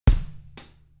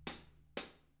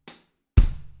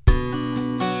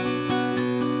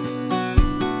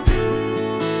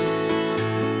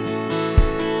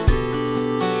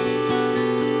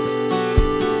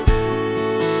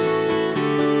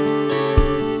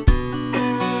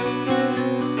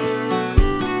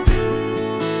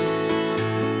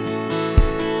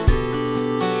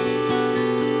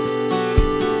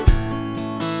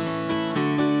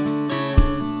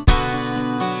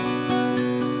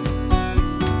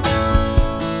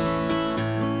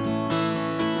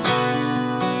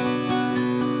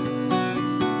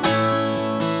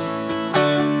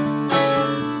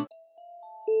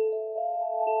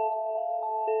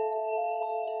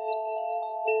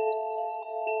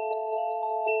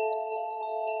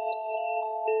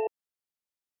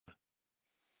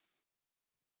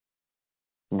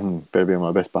better be on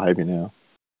my best behaviour now.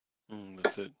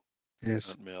 That's it. Yes.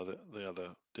 Can't mouth the other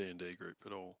D&D group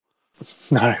at all.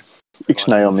 No.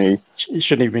 Ixnay on me. You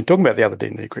shouldn't even be talking about the other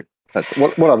D&D group.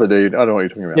 What other dude? I don't know what you're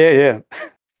talking about. Yeah.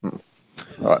 All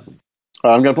right.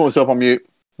 I'm going to put myself on mute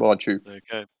while I chew.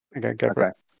 Okay. Okay, go for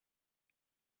it.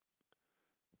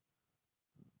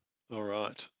 All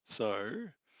right. So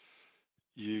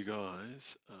you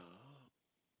guys are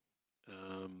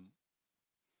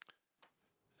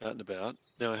out and about.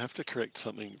 Now I have to correct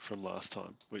something from last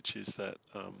time, which is that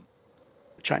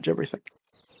change everything.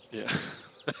 Yeah.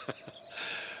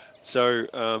 So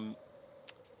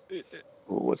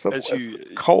what's the as you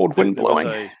cold wind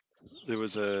blowing? There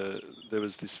was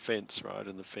this fence, right,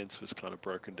 and the fence was kind of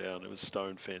broken down. It was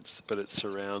stone fence, but it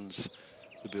surrounds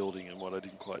the building. And what I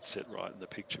didn't quite set right in the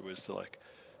picture was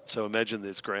so imagine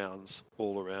there's grounds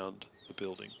all around the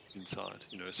building inside.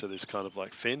 So there's kind of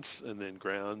like fence and then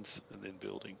grounds and then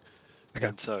building. Okay.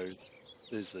 And so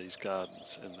there's these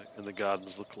gardens, and the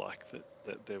gardens look like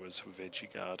that there was a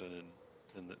veggie garden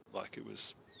and that like it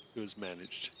was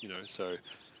managed. So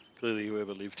clearly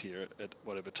whoever lived here at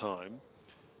whatever time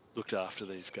looked after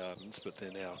these gardens, but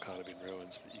they're now kind of in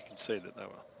ruins, but you can see that they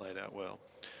were laid out well.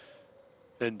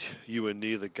 And you were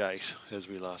near the gate as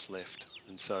we last left,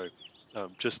 and so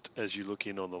just as you look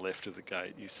in on the left of the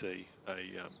gate, you see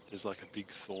there's like a big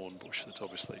thorn bush that's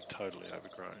obviously totally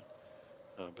overgrown,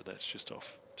 but that's just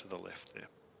off to the left there.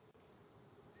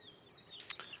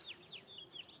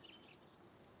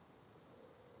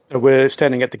 So we're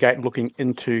standing at the gate looking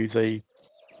into the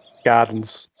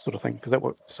gardens, sort of thing. Is that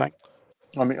what you're saying?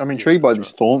 I'm intrigued by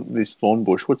this thorn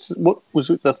bush. What was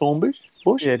it? The thorn bush?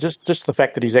 Yeah, just the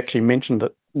fact that he's actually mentioned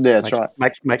it. Yeah, that's right.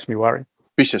 Makes me worry.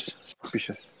 Vicious.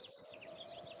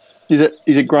 Is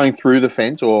it growing through the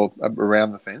fence or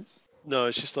around the fence? No,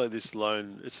 it's just like this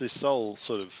it's this sole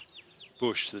sort of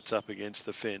bush that's up against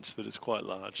the fence, but it's quite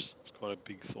large. It's quite a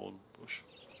big thorn bush.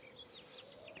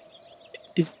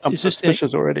 I'm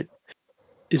suspicious already.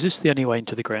 Is this the only way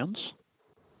into the grounds?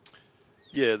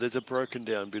 Yeah, there's a broken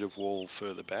down bit of wall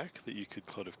further back that you could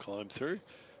kind of climb through,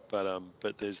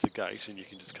 but there's the gate and you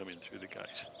can just come in through the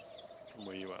gate from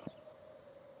where you are.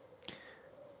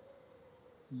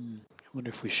 I wonder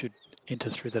if we should enter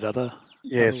through that other.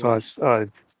 Yes,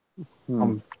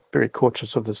 I'm very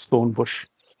cautious of this thorn bush.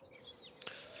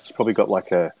 It's probably got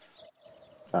like a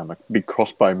big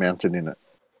crossbow mounted in it.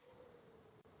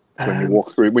 So when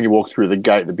you walk through the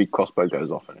gate, the big crossbow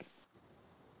goes off and it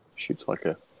shoots like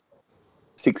a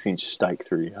 6-inch stake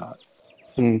through your heart.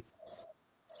 Have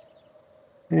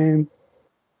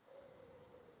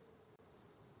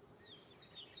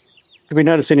we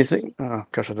noticed anything? Oh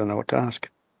gosh, I don't know what to ask.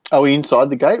 Are we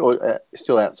inside the gate or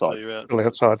still outside? Still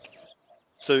outside.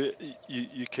 So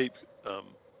you keep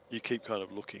kind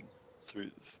of looking through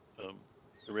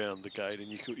around the gate, and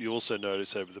you also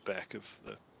notice over the back of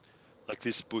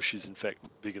this bush is in fact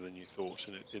bigger than you thought,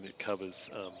 and it covers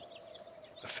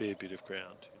a fair bit of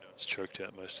ground. It's choked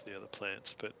out most of the other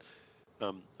plants, but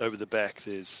over the back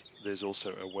there's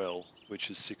also a well which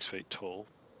is 6 feet tall,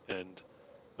 and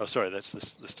that's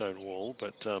the stone wall,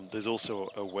 but there's also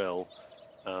a well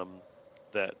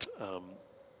that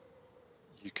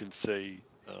you can see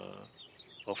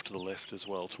off to the left as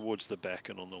well, towards the back,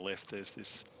 and on the left there's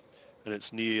this, and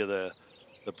it's near the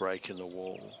break in the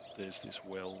wall. There's this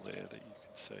well there that you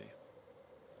can see.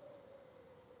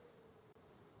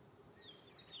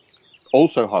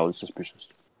 Also highly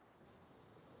suspicious.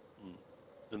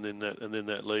 And then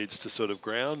that leads to sort of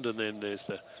ground, and then there's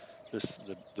the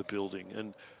building.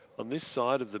 And on this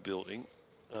side of the building,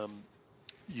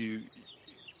 you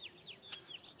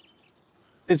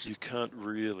can't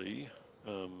really.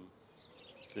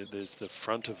 There's the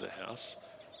front of the house,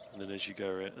 and then as you go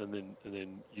around, and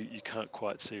then you can't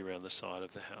quite see around the side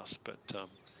of the house. But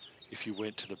if you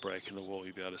went to the break in the wall,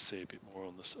 you'd be able to see a bit more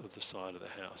on the side of the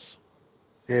house.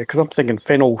 Yeah, because I'm thinking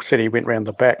Fennel said he went round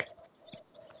the back.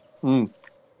 I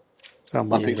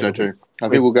think so too. I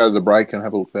think we'll go to the break and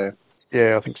have a look there.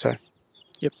 Yeah, I think so.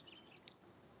 Yep.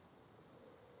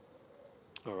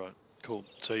 All right, cool.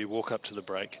 So you walk up to the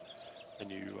break,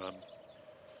 and you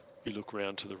look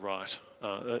round to the right,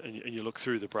 and you look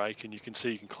through the break, and you can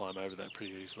see you can climb over that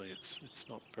pretty easily. It's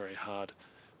not very hard.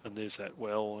 And there's that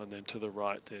well, and then to the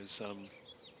right there's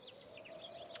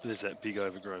that big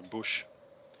overgrown bush.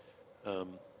 All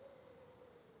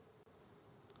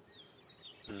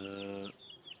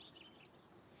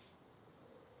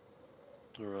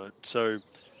right. So,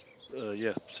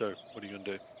 So, what are you going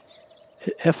to do?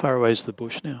 How far away is the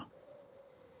bush now?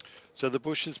 So the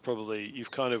bush is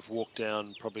you've kind of walked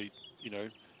down 20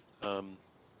 or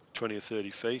 30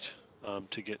 feet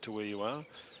to get to where you are.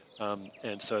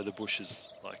 And so the bush is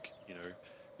like,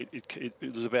 it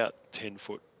was about 10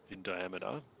 foot in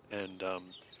diameter, and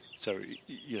so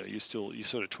you're sort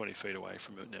of 20 feet away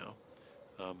from it now,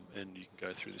 and you can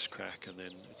go through this crack, and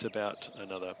then it's about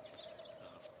another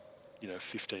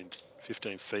 15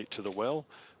 feet to the well,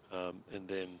 and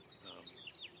then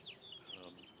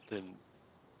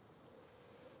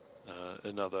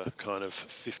another kind of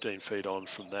 15 feet on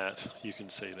from that, you can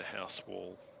see the house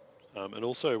wall. And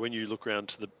also when you look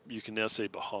around you can now see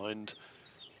behind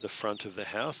the front of the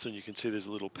house, and you can see there's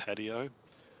a little patio,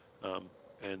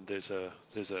 and there's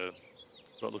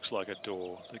what looks like a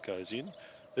door that goes in.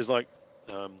 There's like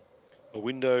a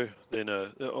window, then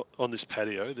on this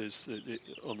patio, there's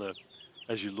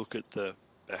as you look at the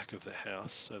back of the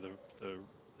house, so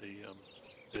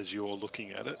as you're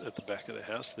looking at it at the back of the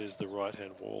house, there's the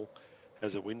right-hand wall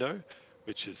has a window,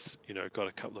 which is got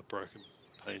a couple of broken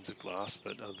panes of glass,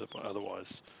 but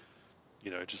otherwise,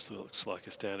 just looks like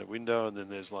a standard window. And then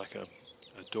there's like a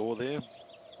door there,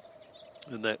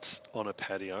 and that's on a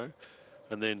patio.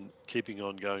 And then keeping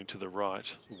on going to the right,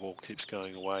 the wall keeps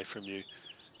going away from you,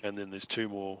 and then there's two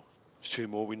more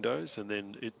windows, and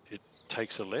then it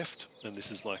takes a left, and this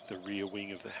is like the rear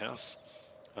wing of the house,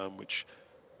 which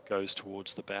goes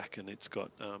towards the back, and it's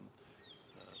got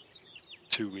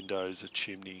two windows, a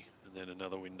chimney, and then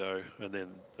another window, and then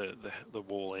the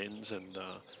wall ends, and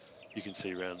you can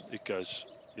see around. It goes,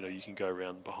 you can go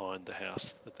around behind the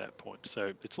house at that point.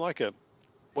 So it's like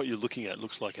what you're looking at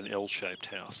looks like an L-shaped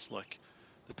house. Like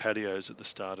the patio is at the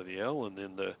start of the L, and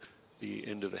then the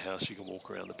end of the house you can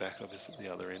walk around the back of is at the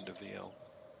other end of the L.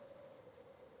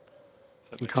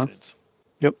 That makes sense.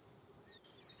 Yep.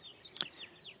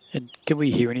 And can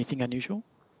we hear anything unusual?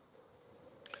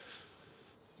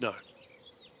 No.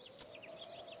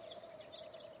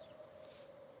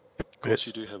 Of course,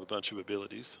 you do have a bunch of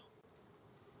abilities.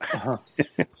 Uh-huh.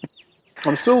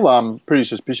 I'm still pretty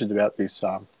suspicious about this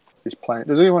plant.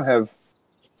 Does anyone have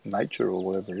nature or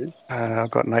whatever it is?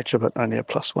 I've got nature, but only a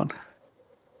 +1.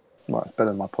 Well, it's better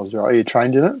than my positive. Are you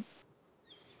trained in it?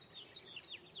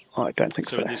 I don't think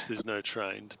so. So in this, there's no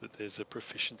trained, but there's a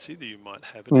proficiency that you might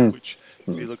have in it, which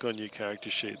if you look on your character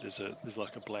sheet, there's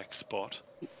like a black spot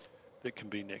that can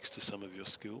be next to some of your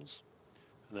skills,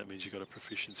 and that means you've got a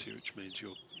proficiency, which means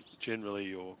generally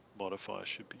your modifier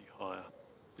should be higher.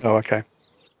 Oh, okay.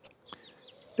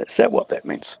 Is that what that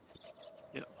means?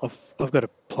 Yeah. I've got a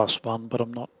 +1, but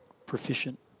I'm not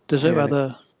proficient. Does our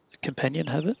other companion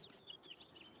have it?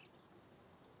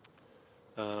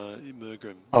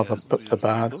 Mergrim. Oh, the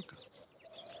bard.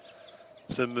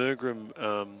 So Mergrim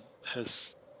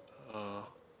has.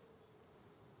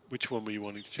 Which one were you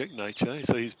wanting to check? Nature.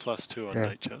 So he's +2 on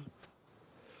nature.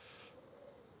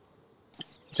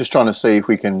 Just trying to see if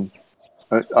we can.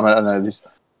 I don't know.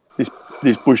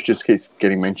 This bush just keeps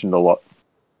getting mentioned a lot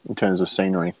in terms of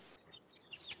scenery.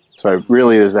 So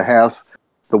really, there's a house,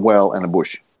 the well, and a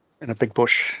bush. And a big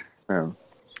bush.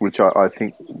 Which I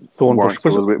think thorn warrants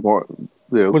bush. a little bit more.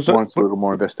 Warrants a little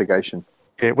more investigation.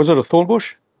 Yeah, was it a thorn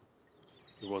bush?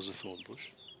 It was a thorn bush.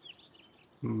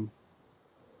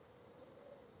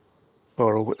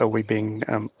 Or are we being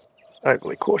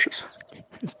overly cautious?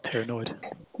 Paranoid.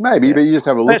 Maybe, but you just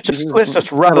have a look. Let's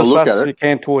just run as fast as we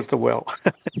can towards the well.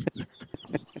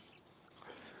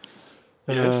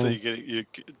 So you're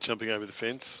jumping over the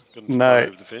fence? No.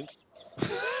 Over the fence?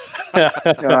 There's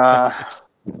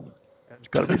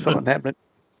got to be something happening.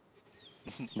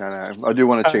 No. I do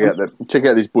want to check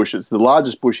out this bush. It's the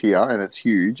largest bush here, and it's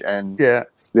huge. And the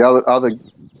other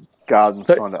garden's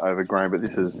kind of overgrown, but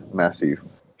this is massive.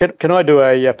 Can I do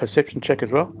a perception check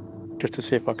as well, just to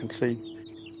see if I can see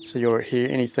or hear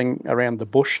anything around the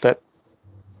bush that?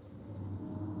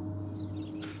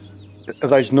 Are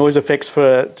those noise effects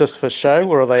just for show,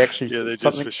 or are they actually? Yeah, they're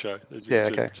something? just for show.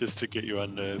 They're just to get you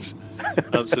unnerved.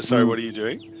 So sorry, what are you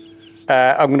doing?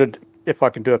 I'm going to, if I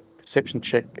can do a perception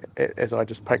check as I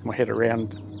just poke my head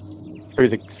around through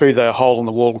the hole in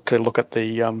the wall to look at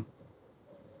the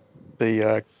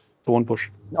thorn bush.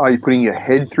 Are you putting your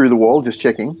head through the wall? Just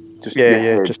checking.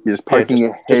 You're just poking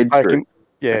your head through.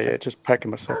 Just poking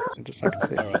myself just so I can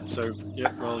see. All right, so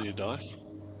roll your dice.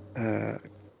 Hang on.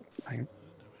 How do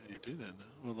you do that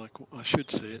now? Well, I should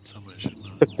see it somewhere, shouldn't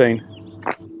I? 15.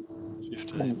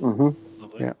 15. Mm-hmm.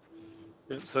 Lovely.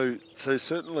 Yeah. So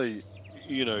certainly,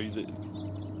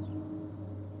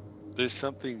 there's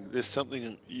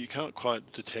something you can't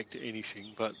quite detect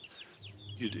anything, but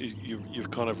you're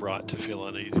kind of right to feel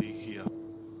uneasy here.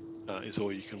 Is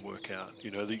all you can work out.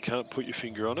 That you can't put your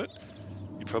finger on it.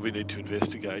 You probably need to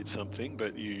investigate something,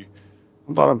 but I'm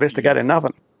not investigating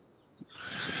nothing.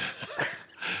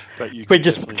 But you Can we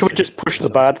just push the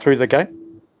bard through the gate?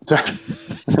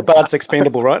 The bard's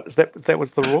expendable, right? That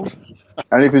was the rules?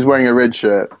 And if he's wearing a red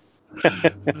shirt.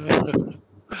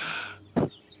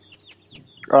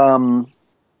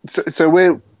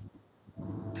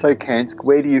 So Kansk,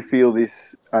 where do you feel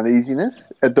this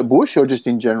uneasiness? At the bush or just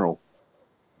in general?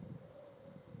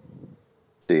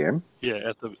 DM?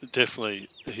 Yeah, definitely.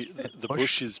 The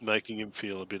bush is making him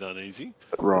feel a bit uneasy.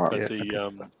 Right. But Yeah,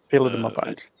 feel it in my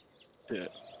bones. Yeah.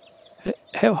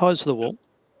 How high is the wall?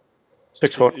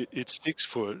 6 foot. It's 6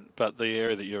 foot, but the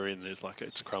area that you're in,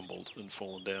 it's crumbled and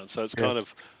fallen down. So it's Yeah. kind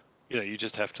of, you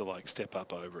just have to like step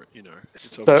up over it.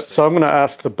 It's So obviously. I'm going to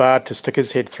ask the bard to stick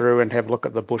his head through and have a look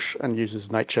at the bush and use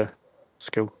his nature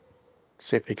skill.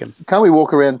 See if he can. Can't we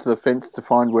walk around to the fence to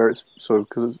find where it's sort of,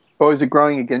 because is it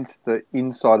growing against the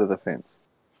inside of the fence?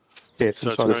 Yeah, it's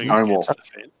So it's inside going stone wall. against the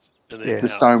fence and then Yeah. out The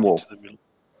stone wall. into the middle.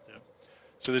 Yeah.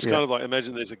 So there's Yeah. kind of like,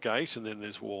 imagine there's a gate and then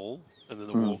there's wall, and then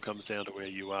the wall comes down to where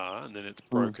you are, and then it's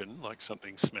broken, like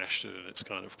something smashed it and it's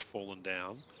kind of fallen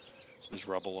down. So there's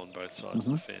rubble on both sides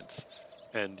of the fence,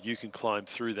 and you can climb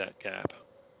through that gap.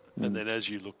 And then as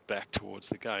you look back towards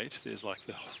the gate, there's like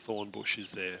the thorn bush is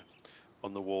there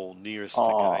on the wall nearest the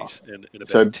gate, and about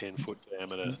So 10-foot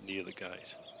diameter near the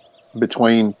gate.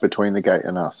 between the gate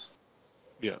and us.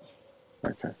 Yeah.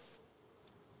 Okay.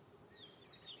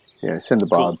 Yeah, send the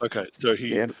bard. Cool. Okay. So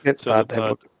the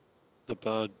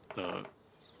bard does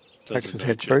Takes a his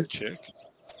head nature through. check.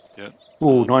 Yeah.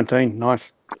 Oh, 19.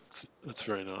 Nice. That's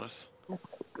very nice.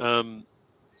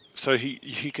 So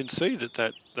he can see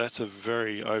that's a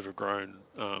very overgrown,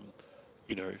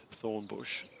 thorn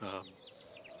bush.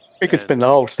 We could spend And the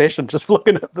whole session just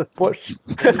looking at the bush.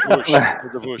 at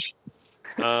the bush.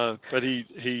 But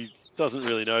he doesn't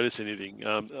really notice anything.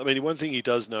 I mean, one thing he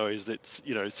does know is that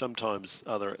sometimes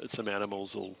some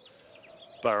animals will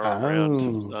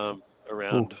burrow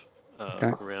around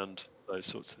around those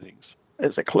sorts of things.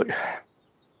 There's a clue.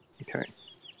 Okay.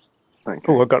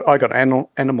 Oh, I got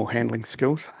animal handling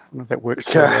skills. I don't know if that works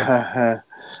for. I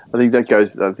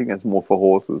think that's more for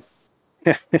horses.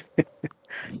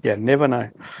 Yeah, never know.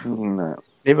 No.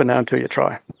 Never know until you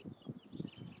try.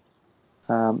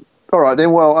 All right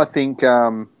then. Well, I think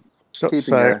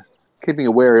keeping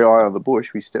a wary eye on the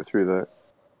bush, we step through the.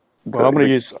 Well, I'm going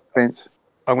to use fence.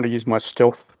 I'm going to use my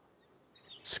stealth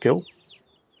skill.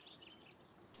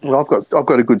 Well, I've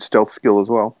got a good stealth skill as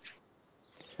well.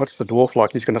 What's the dwarf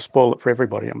like? He's going to spoil it for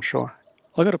everybody, I'm sure.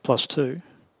 I got a +2.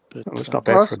 But well, it's not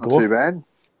bad for a dwarf. Not too bad.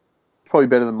 Probably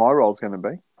better than my roll's going to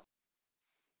be.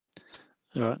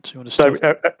 All right. So you want to stealth?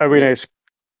 So are we going to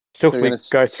stealthily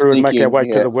go through and make our way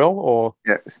to the well, or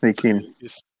sneak in? You're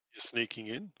sneaking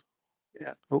in.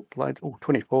 Yeah. Oh,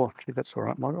 24. Gee, that's all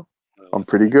right, Michael. I'm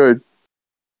pretty good.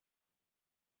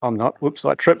 I'm not. Whoops!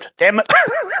 I tripped. Damn it!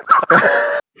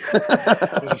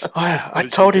 I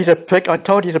told you to pick up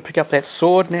that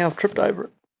sword. Now I've tripped over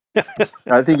it.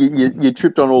 I think you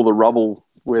tripped on all the rubble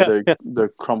where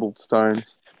the crumbled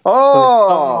stones.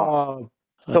 Oh!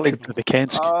 I tripped with a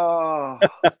Kansk. Oh!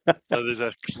 So there's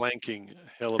a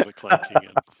hell of a clanking.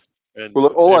 And well,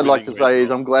 all I'd like to say is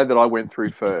wrong. I'm glad that I went through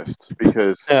first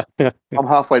because I'm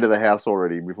halfway to the house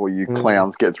already before you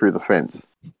clowns get through the fence.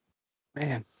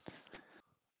 Man,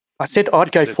 I said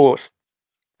I'd go first,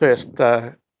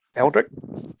 Eldrick.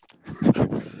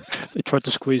 They tried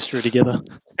to squeeze through together.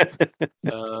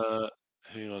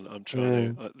 Hang on, I'm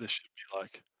trying to. This should be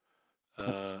like.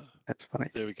 That's funny.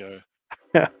 There we go.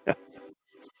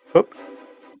 Oop.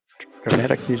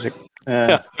 Dramatic music.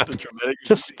 Dramatic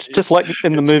just like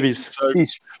in the movies.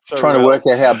 He's trying to work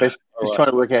out how best. He's trying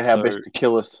to work out how best to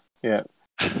kill us. Yeah.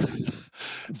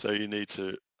 So you need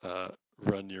to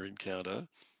run your encounter.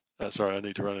 Sorry, I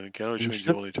need to run an encounter, which means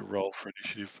you all need to roll for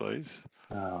initiative, please.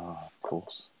 Oh, of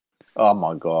course. Oh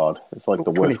my god, it's like the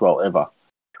worst roll ever.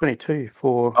 22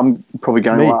 for. I'm probably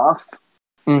going last.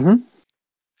 Mm-hmm.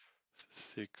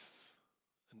 6,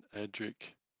 and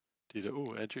Adric did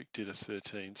a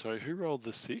 13. Sorry, who rolled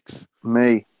the 6?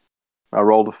 Me. I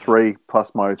rolled a 3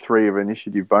 plus my 3 of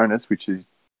initiative bonus, which is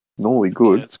normally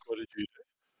good. What did you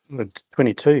do?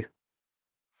 22.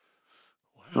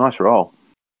 Wow. Nice roll.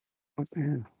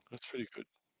 Yeah. That's pretty good.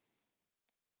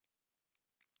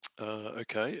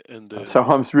 Okay, and so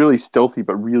I'm really stealthy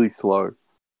but really slow.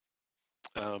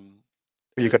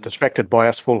 You got distracted by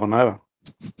us falling over.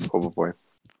 Probably.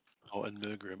 Oh, and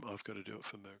Mergrim. I've got to do it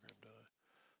for Mergrim, don't I?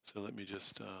 So let me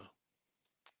just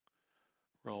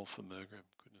roll for Mergrim.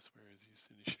 Goodness, where is his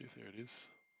initiative? There it is.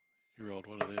 You rolled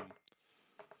one of them.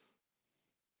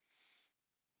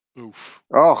 Oof.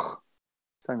 Oh,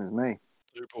 same as me.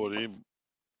 Who brought him?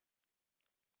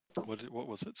 What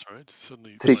was it? Sorry,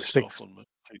 suddenly Six. flashed off on my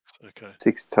 6. Okay.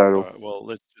 6 total. All right. Well,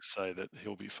 let's just say that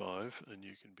he'll be 5, and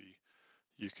you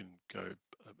can go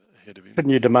ahead of him.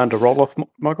 Couldn't you demand a roll off,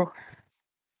 Michael?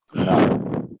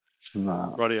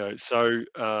 No. Rightio. So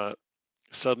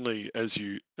suddenly, as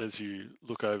you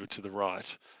look over to the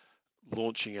right,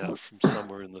 launching out from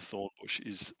somewhere in the thorn bush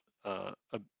is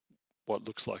what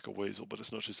looks like a weasel, but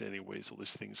it's not just any weasel.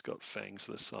 This thing's got fangs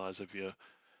the size of your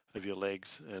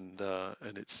legs, and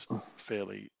it's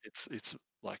it's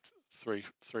like three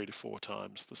to 4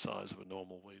 times the size of a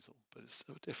normal weasel, but it's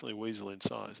definitely weasel in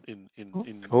size in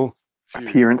Cool. view.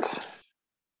 Appearance.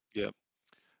 Yeah,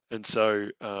 and so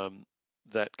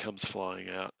that comes flying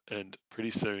out, and pretty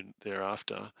soon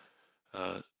thereafter,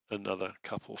 another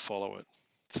couple follow it.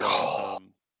 So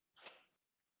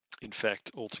in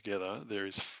fact, altogether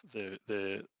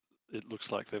it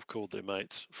looks like they've called their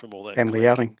mates from all that Family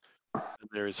outing. clanking, and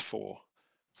there is 4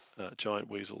 giant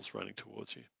weasels running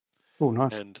towards you. Oh,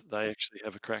 nice. And they actually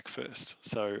have a crack first.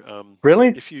 So Really?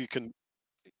 if you can,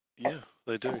 yeah,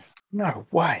 they do. No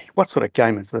way. What sort of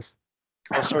game is this?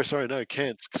 Oh, sorry, no,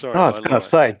 Kants. Sorry, I was going to lied.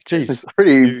 say, geez, It's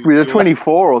pretty with a yours-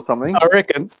 24 or something. I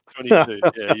reckon. 22.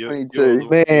 Yeah, you're 22.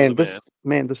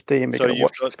 Man, this DM, So got to you've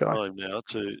watch got this guy. time now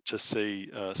to see.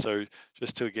 So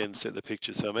just to again set the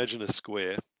picture. So imagine a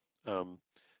square, and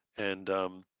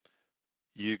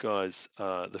you guys,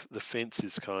 the fence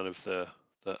is kind of the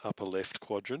upper left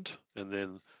quadrant, and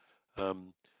then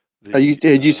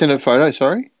Did you send a photo?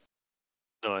 Sorry.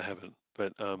 No, I haven't.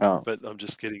 But Oh. but I'm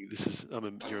just getting this is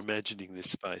you're imagining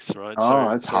this space, right? Oh,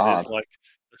 that's so there's hard. like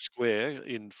a square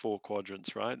in 4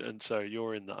 quadrants, right? And so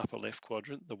you're in the upper left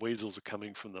quadrant. The weasels are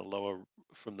coming from the lower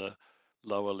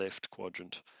left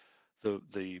quadrant.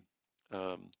 The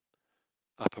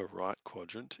upper right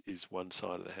quadrant is one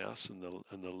side of the house, and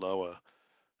the lower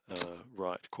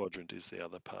right quadrant is the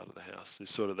other part of the house.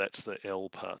 That's the L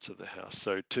parts of the house.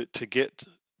 So to get,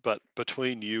 but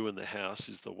between you and the house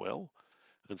is the well.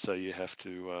 And so you have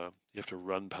to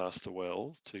run past the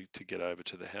well to get over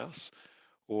to the house,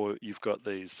 or you've got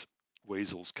these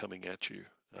weasels coming at you.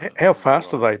 How from the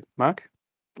fast are right. they, Mark?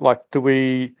 Like, can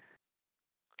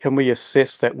we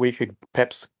assess that we could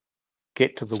perhaps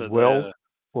get to the So well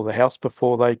or the house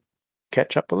before they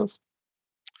catch up with us?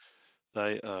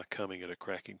 they are coming at a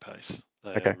cracking pace.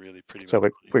 They Okay. are really pretty So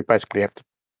much. we basically have to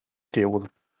deal with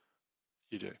them.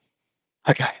 You do.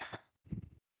 Okay.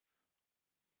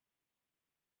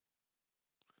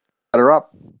 Her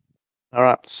up. All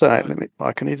right. So Right.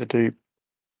 I can either do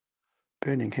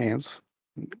burning hands.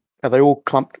 Are they all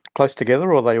clumped close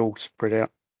together, or are they all spread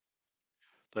out?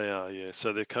 They are, yeah.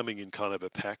 So they're coming in kind of a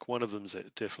pack. One of them's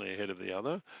definitely ahead of the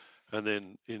other, and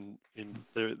then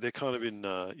they're kind of in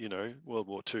World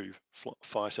War II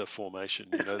fighter formation.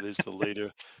 There's the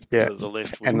leader Yeah. to the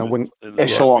left And the wingman, wing. and the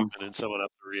right Echelon. wingman, and someone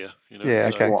up the rear. Yeah.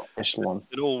 So Okay. Echelon.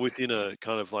 and all within a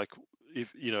kind of like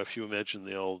if you imagine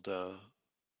the old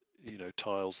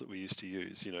tiles that we used to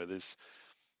use. There's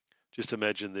just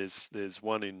imagine there's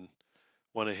one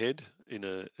ahead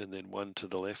and then one to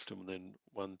the left, and then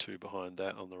 1, 2 behind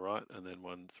that on the right, and then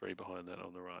 1, 3 behind that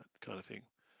on the right, kind of thing.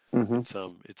 Mm-hmm.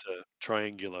 It's a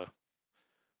triangular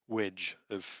wedge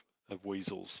of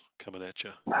weasels coming at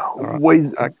you.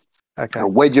 Right. Okay. A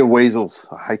wedge of weasels.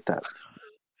 I hate that.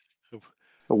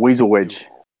 A weasel wedge.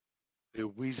 They're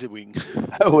weaseling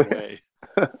Oh, their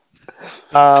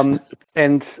yeah. way.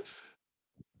 And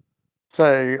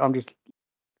so I'm just,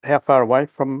 how far away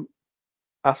from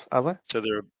us are they? So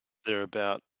they're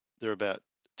about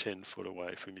 10 foot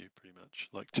away from you, pretty much,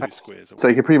 like 2 squares away. So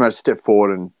you can pretty much step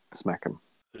forward and smack them.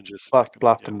 And just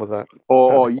Blast them with that.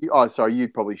 Sorry,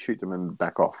 you'd probably shoot them and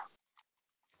back off.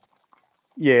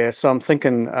 Yeah, so I'm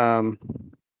thinking,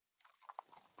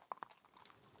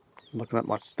 looking at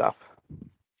my stuff.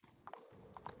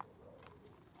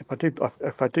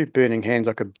 If I do burning hands,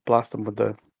 I could blast them with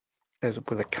a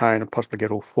cone and possibly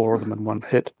get all 4 of them in one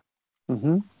hit.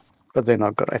 Mm-hmm. But then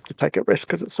I've got to have to take a risk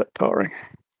because it's so tiring.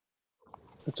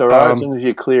 It's all right. As long as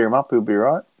you clear him up, he'll be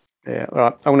right. Yeah, all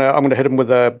right. I'm gonna hit him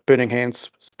with a burning hands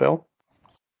spell.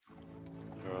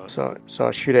 All right. So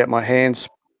I shoot out my hands,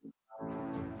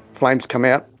 flames come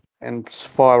out and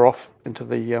fire off into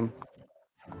the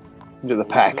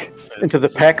pack. into the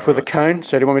pack with a cone.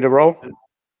 So do you want me to roll?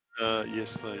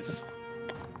 Yes, please.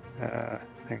 Hang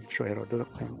on, show you how to do it.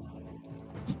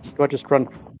 Do I just run?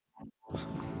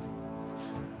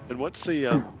 And what's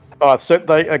the So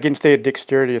they against their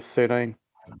dexterity of 13.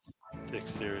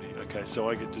 dexterity? Okay, so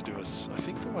I get to do I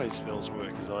think the way spells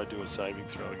work is I do a saving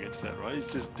throw against that, right?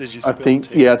 Does your spell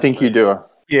test I think you do.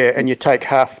 Yeah, and you take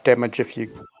half damage if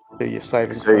you do your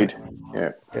saving throw. Yeah.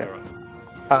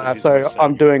 Yeah. So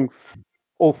I'm doing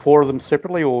all 4 of them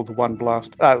separately, or the one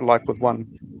blast? Like with one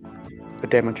for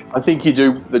damage. I think you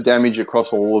do the damage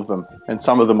across all of them, and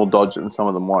some of them will dodge it and some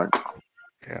of them won't.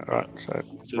 Yeah, right. So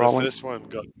rolling. the first one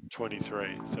got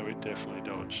 23, so it definitely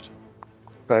dodged.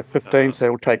 So 15, so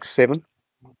it'll take 7.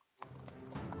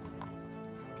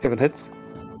 7 hits.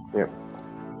 Yep.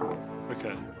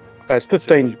 Okay. So it's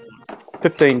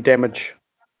 15 damage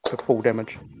to full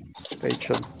damage for each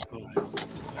of them. Oh,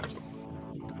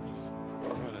 goodness.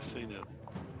 Right, I see now.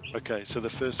 Okay, so the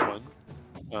first one,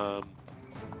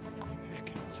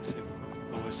 heck, it's a 7.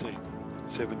 Oh, I see.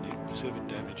 7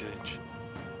 damage each.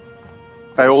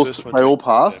 They The all first one they all takes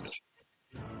 7 passed. damage.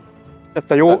 If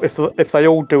they all if they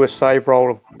all do a save roll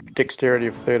of dexterity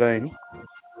of 13,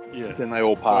 Yeah. Then they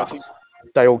all So I pass. think-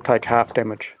 they all take half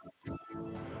damage.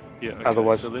 Yeah. Okay.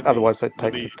 Otherwise, so let otherwise they let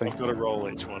take me, 15. I've got to roll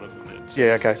each one of them then. So Yeah,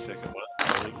 here's okay. The second one,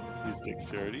 rolling his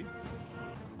dexterity.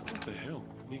 What the hell?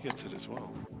 He gets it as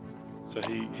well. So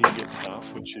he gets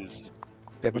half, which is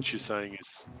 7. which you're saying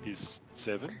is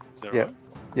 7. Is that Yeah. right?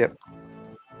 Yep.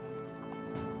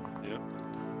 Yep.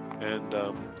 And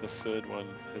the third one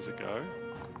has a go,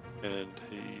 and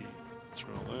let's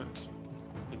roll that,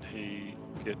 and he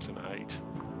gets an 8,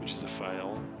 which is a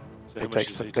fail. So He how much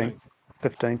takes does he 15. take?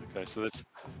 15. Okay,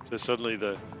 so suddenly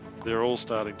they're all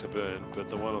starting to burn, but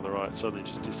the one on the right suddenly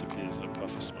just disappears in a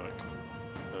puff of smoke.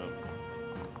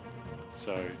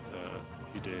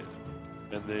 He dead.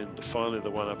 And then finally the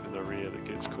one up in the rear that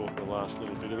gets caught the last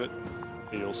little bit of it,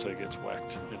 he also gets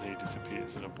whacked and he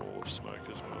disappears in a ball of smoke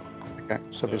as well. Okay,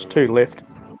 so there's 2 left.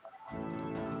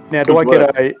 Now, Good work.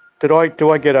 do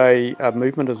I get a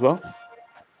movement as well?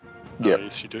 Yep.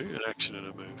 Yes, you do. An action and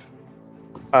a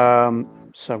move.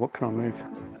 So what can I move?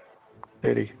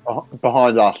 30.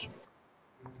 Behind us.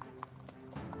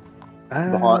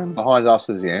 Behind us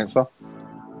is the answer.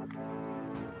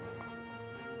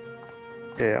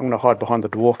 Yeah, I'm going to hide behind the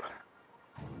dwarf.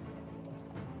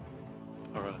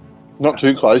 All right. Not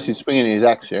too close. He's swinging his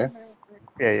axe, yeah?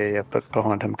 Yeah, but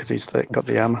behind him because he's got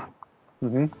the armor.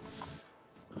 Mm-hmm.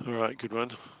 All right, good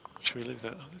one. Should we leave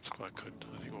that? Oh, that's quite good.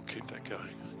 I think we'll keep that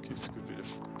going. Keeps a good bit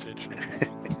of tension.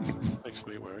 Makes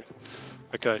me worried.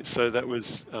 Okay, so that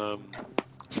was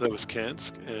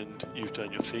Kansk, and you've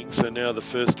done your thing. So now the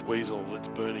first weasel that's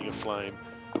burning a flame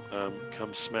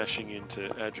comes smashing into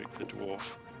Adric the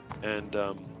dwarf,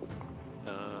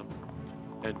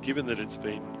 and given that it's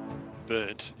been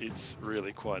burnt, it's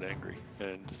really quite angry,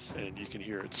 and you can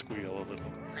hear it squeal a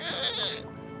little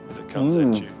as it comes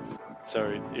at you.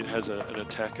 So it has an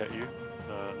attack at you.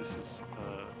 This is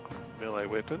a melee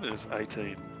weapon, and it's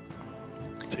 18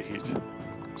 to hit.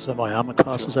 So my armor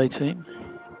class is 18.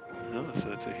 Oh, so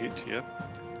that's a hit, yep.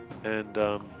 And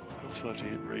plus 5 to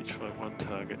hit reach by one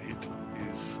target hit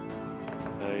is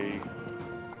a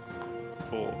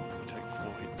 4. You take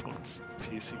 4 hit points,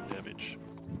 piercing damage.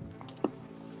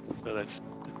 So it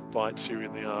bites you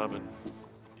in the arm, and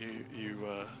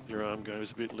your arm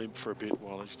goes a bit limp for a bit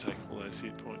while you take all those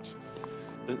hit points.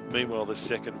 Meanwhile, the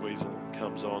second weasel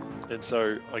comes on, and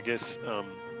so I guess I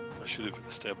should have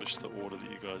established the order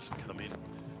that you guys had come in,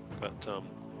 but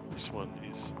this one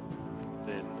is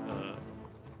then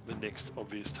the next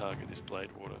obvious target is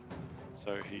Bladewater.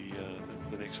 So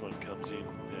the next one comes in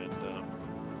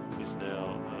and is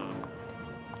now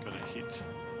going to hit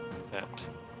at.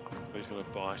 He's going to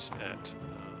bite at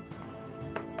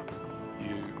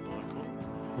you, Michael.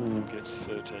 And gets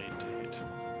 13 to hit.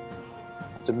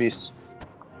 It's a miss.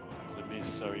 It's a miss.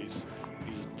 So his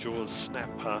jaws snap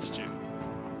past you,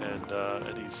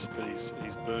 and his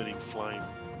burning flame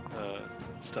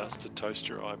starts to toast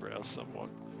your eyebrows somewhat.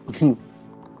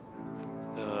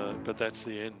 But that's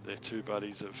the end. Their 2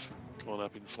 buddies have gone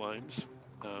up in flames.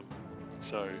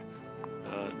 So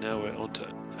now we're on to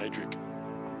Adric.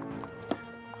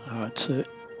 All right, so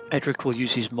Adric will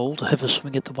use his maul to have a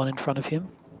swing at the one in front of him.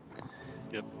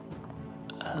 Yep.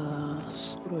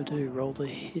 So what do? Roll the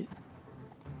hit.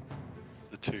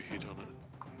 The 2 hit on it.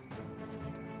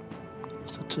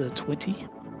 So it's a 20.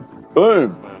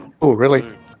 Boom. Wow. Oh, really?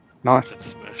 Boom. Nice. That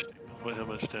smashed him. How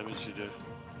much damage did you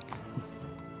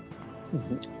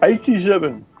do?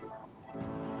 87.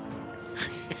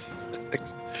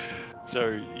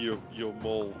 So your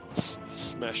maul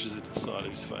smashes into the side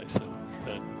of his face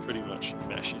and pretty much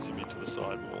mashes him into the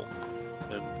side wall,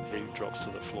 and he drops to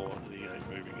the floor and he ain't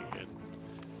moving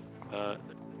again.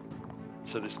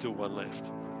 So there's still one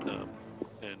left,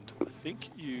 and I think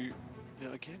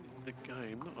now again the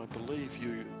game, I believe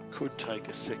you could take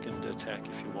a second attack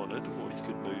if you wanted, or you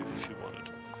could move if you wanted.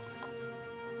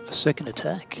 A second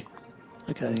attack.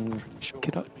 Okay. Sure.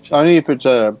 Can I- Let me just- Only if it's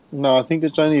no, I think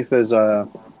it's only if there's an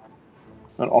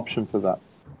option for that.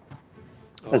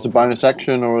 As a bonus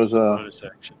action or as a... bonus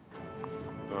action.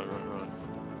 Right.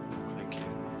 Thank you.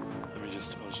 I was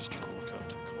just trying to look up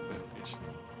the combat bit.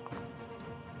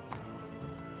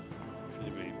 If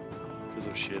anybody, because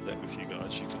I've shared that with you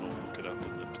guys, you can all look it up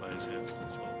in the player's handbook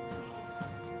as well.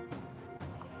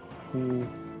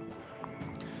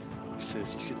 It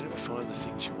says you can never find the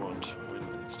things you want when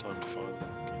it's time to find them.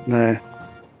 No.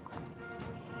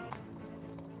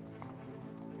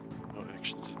 Oh,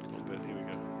 actions in combat. Here we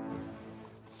go.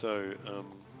 So,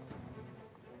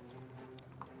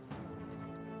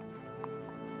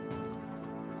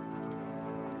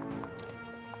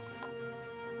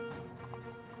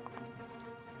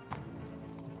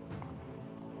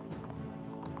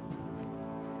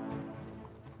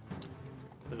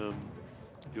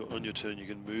 on your turn, you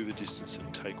can move a distance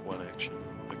and take one action.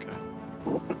 Okay,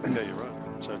 you're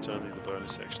right. So it's only the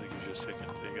bonus action that gives you a second.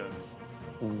 There you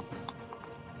go.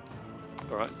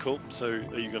 All right, cool. So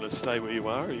are you going to stay where you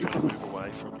are, or are you going to move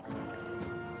away from it?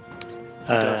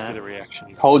 He does get a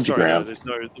reaction. Hold your ground. No, there's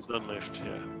none left.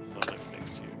 Yeah, there's none left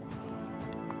next to you.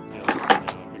 Yeah,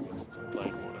 against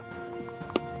blade water.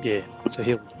 Yeah, so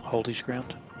he'll hold his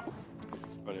ground.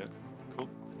 Right, yeah. Cool.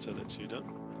 So that's you done.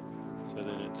 So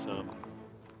then it's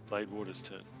Bladewater's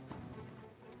turn.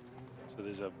 So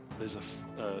there's a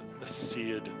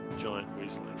seared giant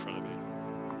weasel in front of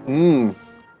you.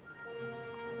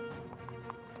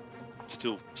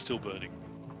 Still burning.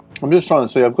 I'm just trying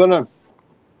to see. I've got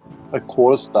a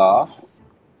quarterstaff,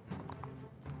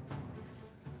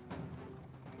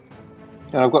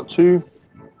 and I've got 2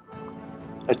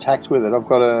 attacks with it. I've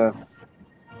got a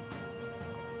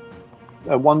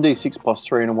 1d6 plus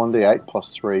 3 and a 1d8 plus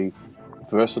 3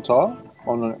 versatile. I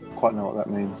don't quite know what that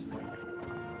means.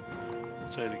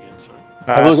 Say it again, sorry.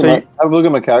 Have a look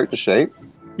at my character sheet.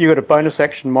 You got a bonus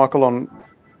action, Michael, on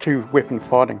 2 weapon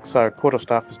fighting. So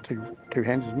quarterstaff is two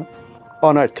hands, isn't it?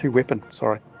 Oh no, 2 weapon.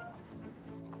 Sorry.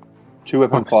 2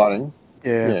 weapon fighting.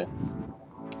 Yeah.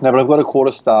 No, but I've got a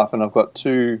quarterstaff and I've got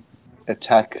 2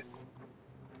 attack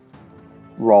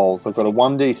rolls. I've got a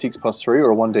 1d6 plus 3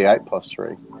 or a 1d8 plus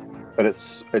 3, but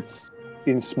it's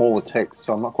in smaller text,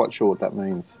 so I'm not quite sure what that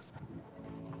means.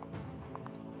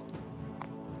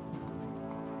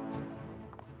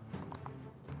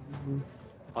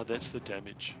 Oh, that's the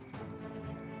damage.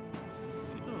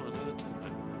 Oh, no, that doesn't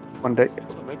make 1d.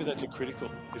 sense. Maybe that's a critical.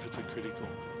 If it's a critical,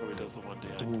 it probably does the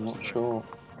 1d8. I'm plus not 3. sure.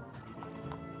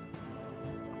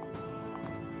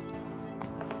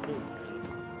 Cool.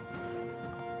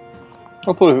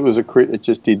 I thought if it was a crit, it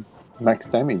just did max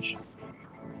damage.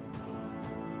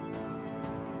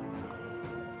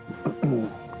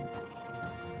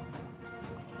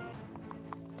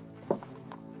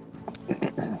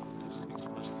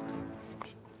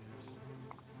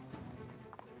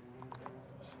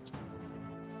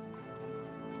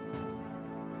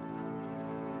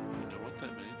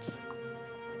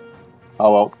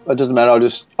 Oh well, it doesn't matter.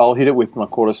 I'll hit it with my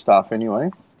quarterstaff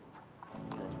anyway.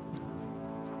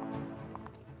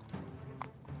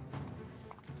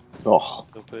 Oh.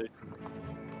 LP,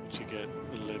 what you get?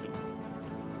 11.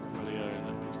 Radio.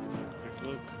 Let me just have a quick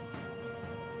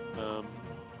look.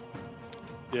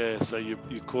 Yeah, so your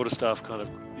quarterstaff kind of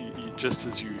just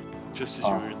as you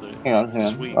were in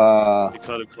the swing, you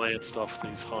kind of glanced off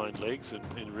these hind legs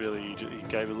and really you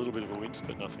gave a little bit of a wince,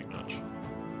 but nothing much.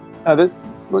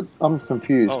 I'm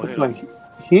confused. Oh, hang my on.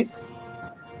 hit?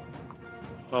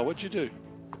 Oh, what'd you do?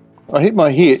 I hit my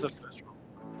hit. What was the first one?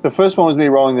 The first one was me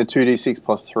rolling the 2d6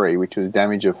 plus 3, which was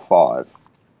damage of 5.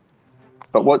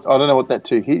 But I don't know what that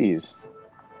 2 hit is.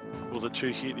 Well, the 2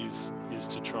 hit is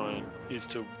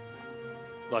to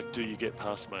do you get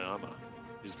past my armor?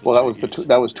 Well,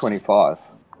 that was 25.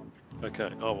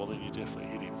 Okay. Oh well, then you definitely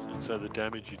hit him. And so the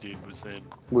damage you did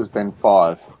was then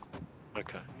 5.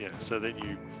 Okay. Yeah. So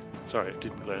then sorry, it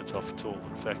didn't glance off at all.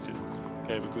 In fact, it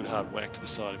gave a good hard whack to the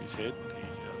side of his head, and he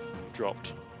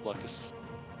dropped like a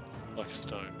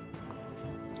stone.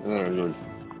 Very good.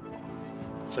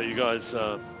 So you guys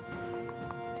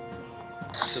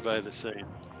survey the scene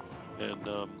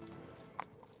and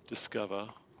discover.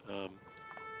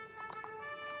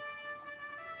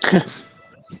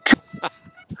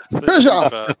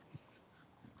 Treasure!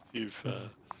 You've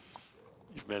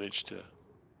managed to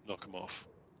knock him off,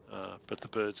 but the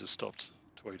birds have stopped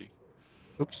tweeting.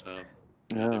 Oops.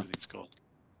 And everything's gone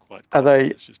quite. Are they?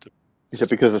 It's just Is that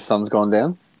because the sun's gone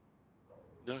down?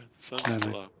 No, the sun's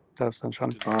still up. That's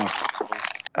sunshine. Oh.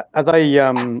 Are they?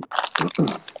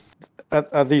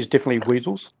 Are these definitely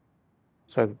weasels?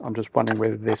 So I'm just wondering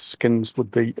whether their skins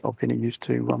would be of any use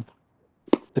to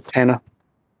the tanner.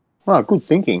 Oh, good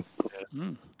thinking.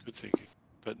 Yeah, good thinking.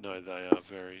 But no, they are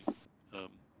very,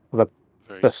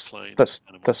 very plain That's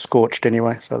animals. scorched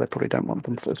anyway, so they probably don't want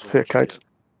them It's as fur scorched, coats.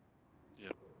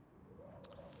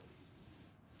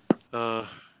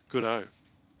 Good-o.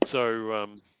 So,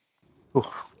 Ooh.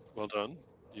 well done.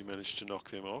 You managed to knock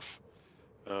them off.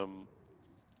 How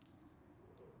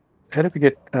did we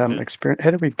get And- experience?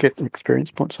 How did we get experience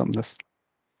points on this?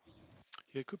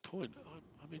 Yeah, good point.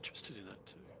 I'm interested in that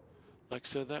too. Like,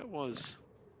 so that was,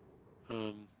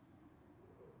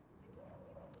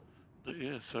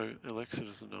 yeah. So Alexa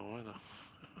doesn't know either.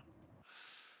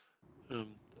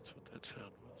 That's what that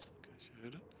sound was. In case you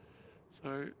heard it.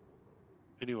 So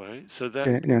anyway, so that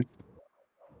Yeah.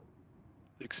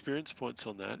 the experience points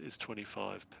on that is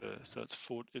 25 per. So it's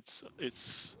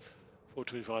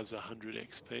 425 is 100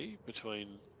 XP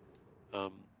between.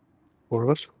 4 of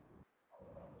us.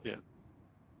 Yeah.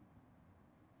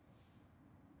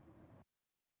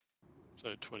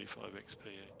 So 25 XP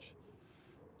each.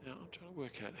 Now I'm trying to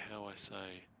work out how I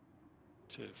say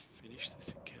to finish this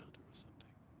encounter or something.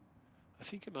 I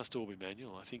think it must all be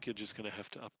manual. I think you're just going to have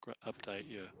to update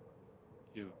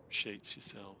your sheets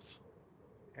yourselves.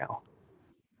 Ow.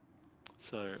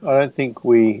 So I don't think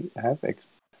we have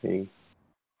XP.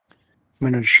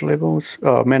 Manage levels.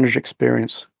 Oh, manage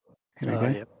experience. Here we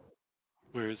go. Yep.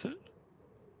 where is it?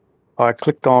 I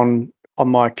clicked on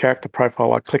my character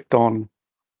profile. I clicked on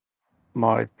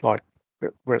my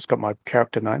where it's got my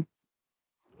character name,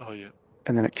 Oh yeah.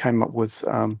 and then it came up with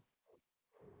a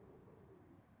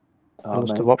list of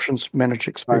Manage, options. Manage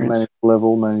experience. manage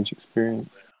level, manage experience.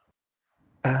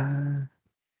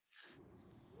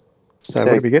 So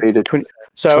what did we get? Exceeded 20.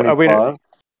 So are we? 25.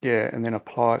 Yeah, and then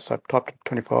apply. So type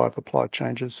 25. Apply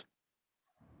changes.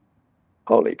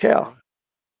 Holy cow! Right.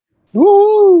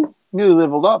 Woo! Nearly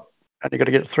leveled up. And you got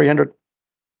to get 300.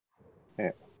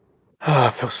 Yeah. Oh,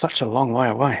 it feels such a long way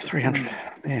away. 300.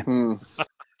 Man. Hmm.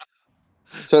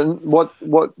 So what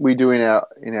we do in our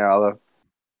other,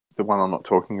 the one I'm not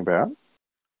talking about,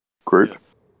 group,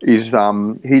 is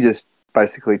he just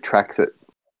basically tracks it,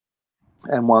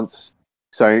 and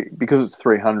because it's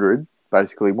 300,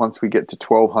 basically once we get to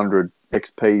 1200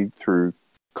 XP through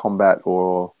combat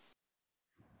or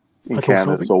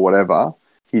encounters or whatever,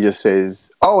 he just says,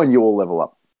 "Oh, and you all level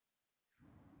up."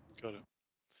 Got it.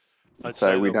 I'd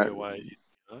So say we there'll be don't. a way.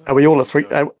 Are we all at you 3?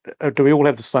 go- Do we all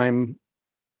have the same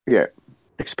Yeah.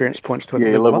 experience points to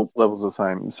Yeah, level up? levels the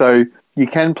same. So you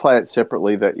can play it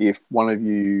separately. That if one of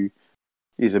you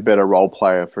is a better role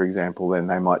player, for example, then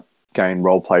they might gain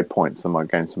role play points. They might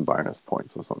gain some bonus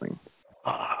points or something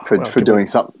for doing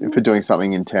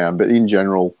something in town. But in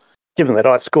general, Given that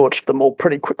I scorched them all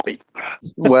pretty quickly.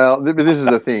 well, but this is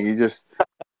the thing. You just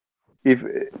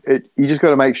got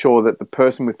to make sure that the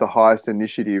person with the highest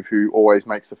initiative, who always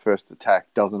makes the first attack,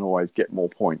 doesn't always get more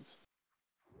points.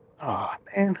 Oh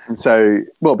man! And so,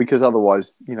 well, because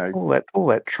otherwise, all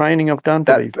that training I've done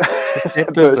to be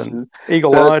that person, and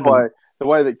eagle-eyed. So the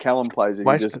way that Callum plays it,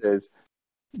 he just says,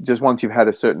 just once you've had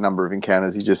a certain number of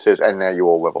encounters, he just says, and now you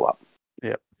all level up.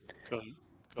 Yep. Got it.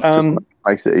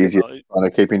 Makes it easier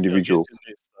to keep individuals.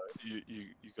 You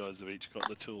guys have each got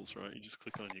the tools, right? You just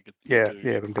click on, you get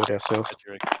we can do it ourselves.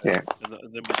 Yeah. And then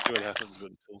we see what happens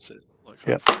with the tool set. Like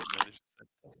hopefully it manages that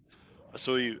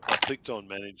stuff. I clicked on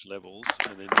manage levels,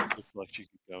 and then it looked like you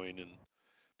could go in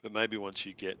but maybe once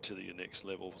you get to your next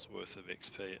level's worth of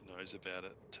XP, it knows about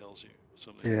it and tells you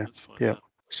something. Yeah. Let's find out.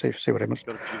 See what happens.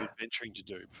 Got a bit of adventuring to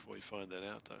do before you find that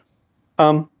out, though.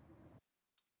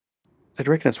 I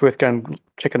reckon it's worth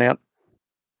checking out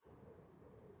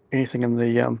anything in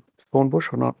the thorn bush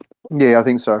or not. Yeah, I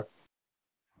think so. In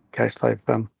case they've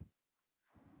in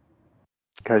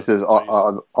case there's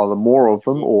either more of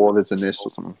them or there's a nest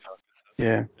or something.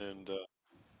 Yeah. And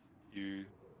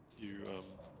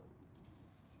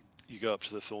you go up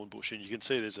to the thorn bush, and you can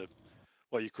see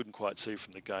what you couldn't quite see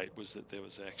from the gate was that there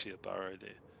was actually a burrow there,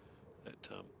 that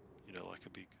like a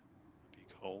big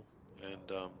hole,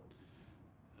 and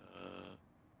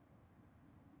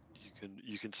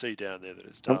you can see down there that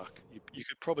it's dark. You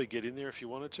could probably get in there if you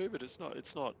wanted to, but it's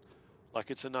not like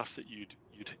it's enough that you'd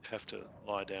have to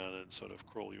lie down and sort of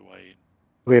crawl your way in.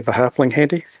 We have a halfling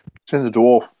handy. Send the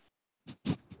dwarf.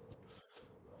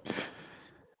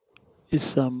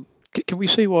 Can we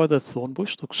see why the thorn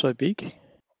bush looks so big?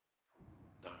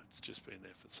 No, it's just been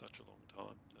there for such a long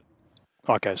time.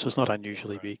 Okay, so it's not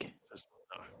unusually big.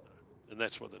 No. And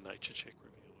that's what the nature check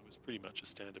revealed. It was pretty much a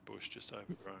standard bush, just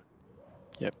overgrown.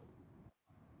 Yep.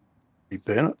 You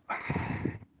burn it?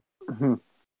 Mm-hmm.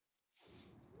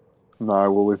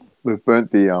 No, well we've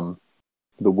burnt the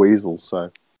weasels, so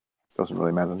it doesn't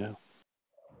really matter now.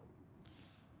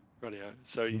 Rightio.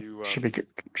 So you should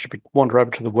we wander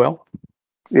over to the well?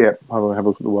 Yeah, have a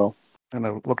look at the well. And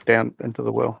I look down into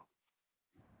the well.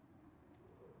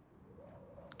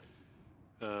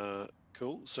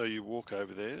 Cool. So you walk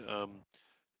over there.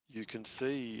 You can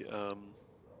see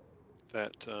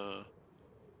that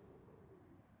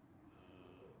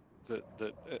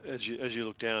as you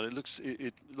look down, it looks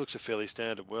a fairly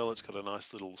standard well. It's got a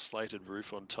nice little slated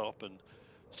roof on top and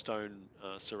stone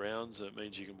surrounds. It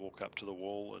means you can walk up to the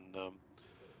wall and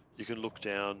you can look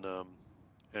down,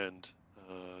 and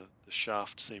the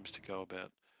shaft seems to go about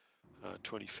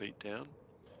 20 feet down,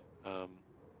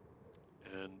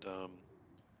 and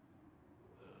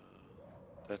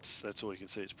that's all you can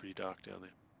see. It's pretty dark down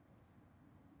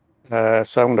there.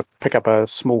 So I'm going to pick up a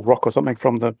small rock or something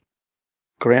from the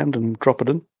ground and drop it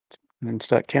in, and then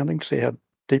start counting to see how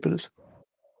deep it is.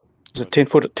 Is it 10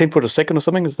 foot a second or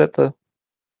something? Is that the?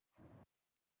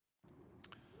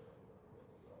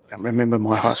 I remember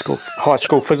my high school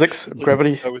physics,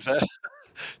 gravity. Go with that.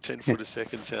 10 foot a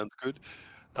second sounds good.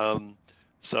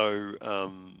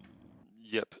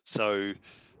 Yep. So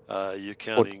you're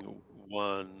counting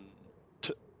 1,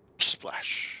 2,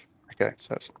 splash. Okay,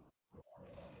 so it's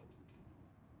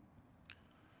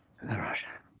all right.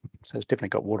 So it's definitely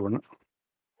got water in it.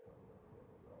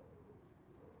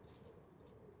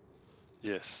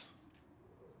 Yes.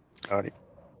 Alrighty.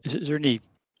 Is there any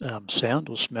sound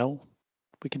or smell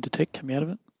we can detect coming out of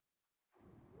it?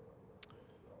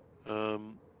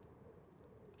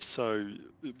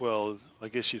 Well, I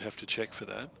guess you'd have to check for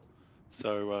that.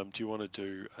 So, do you want to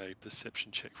do a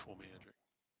perception check for me, Andrew?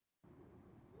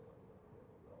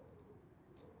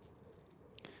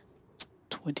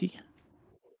 20.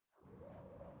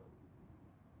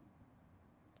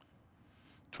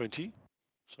 20?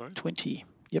 Sorry? 20.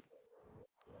 Yep.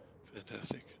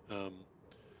 Fantastic.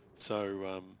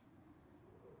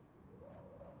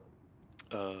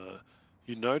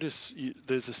 You notice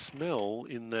there's a smell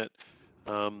in that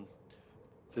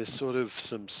there's sort of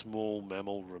some small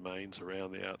mammal remains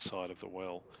around the outside of the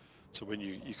well. So when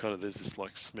you kind of, there's this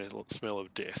like smell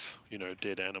of death,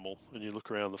 dead animal, and you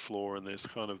look around the floor and there's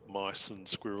kind of mice and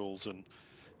squirrels and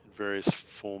various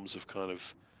forms of kind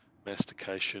of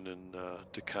mastication and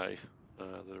decay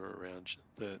that are around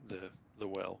the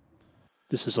well.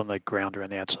 This is on the ground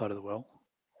around the outside of the well.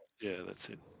 Yeah, that's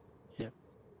it. Yeah.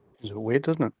 It's weird,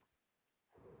 doesn't it?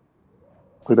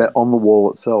 What about on the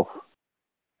wall itself?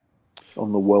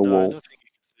 On the well No, wall? nothing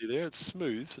you can see there. It's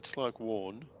smooth. It's like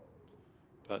worn,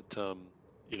 but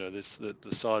this the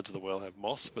sides of the well have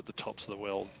moss, but the tops of the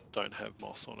well don't have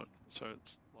moss on it. So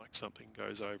it's like something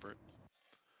goes over it.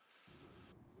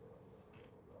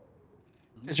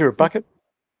 Is there a bucket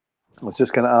I was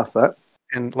just going to ask that.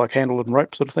 and like handle and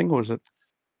rope sort of thing, or is it?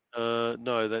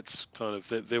 No, that's kind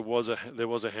of there was a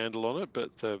handle on it,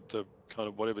 but the kind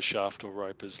of whatever shaft or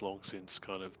rope has long since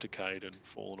kind of decayed and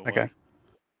fallen away. Okay.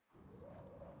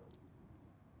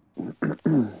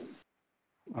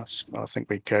 I think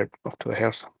we go off to the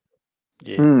house.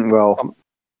 Yeah. Well,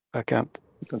 I can't.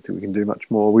 I don't think we can do much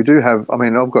more. We do have, I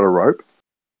mean, I've got a rope.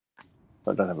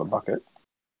 I don't have a bucket.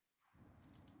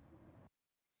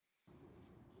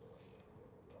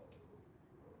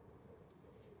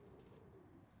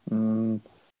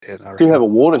 Yeah, Do you have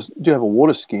a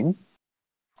water skin?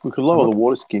 We could lower the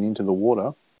water skin into the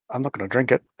water. I'm not going to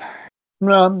drink it.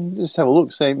 No, just have a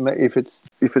look. See if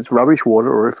it's rubbish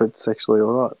water or if it's actually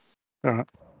all right. All right.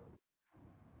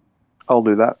 I'll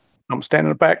do that. I'm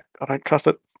standing back. I don't trust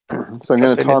it. So I'm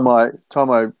going to tie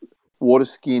my water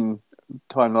skin,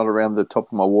 tie a knot around the top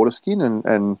of my water skin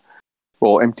and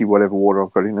empty whatever water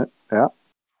I've got in it out,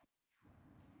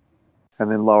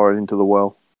 and then lower it into the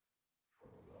well.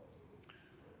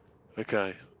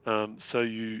 Okay. So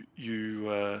you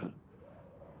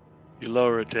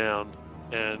lower it down,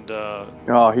 and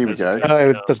here we go.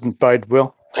 It doesn't bode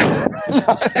well.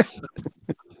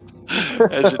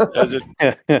 as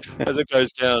it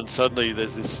goes down, suddenly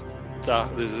there's this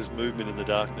movement in the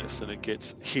darkness, and it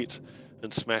gets hit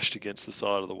and smashed against the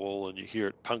side of the wall, and you hear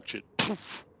it punctured,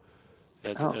 poof,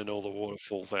 and all the water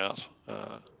falls out,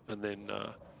 and then.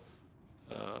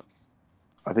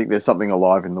 I think there's something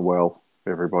alive in the well,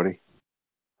 everybody.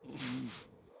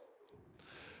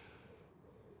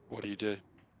 What do you do?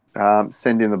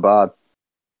 Send in the bard.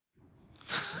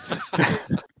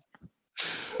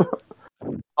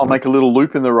 I'll make a little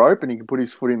loop in the rope, and he can put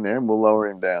his foot in there, and we'll lower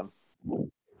him down.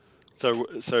 So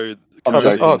I'm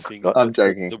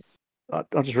joking. I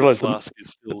just realised the flask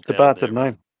is still the down bard's there, a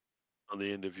name on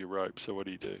the end of your rope. So what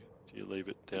do? Do you leave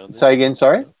it down there? Say again,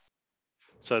 sorry.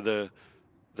 So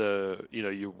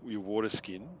your water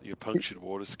skin, your punctured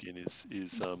water skin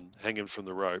is hanging from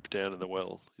the rope down in the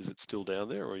well. Is it still down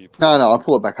there, or are you? No, I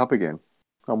pull it back up again.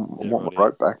 I want my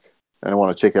rope back. and I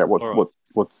want to check out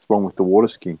what's wrong with the water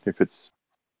skin, if it's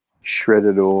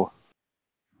shredded or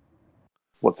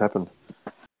what's happened.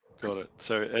 Got it.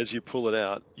 So as you pull it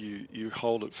out, you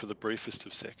hold it for the briefest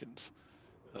of seconds,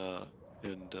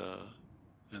 and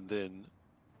then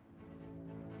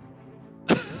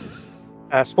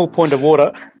A small point of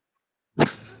order.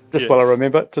 Just while I Yes.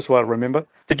 remember.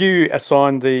 Did you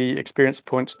assign the experience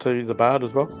points to the bard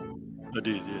as well? I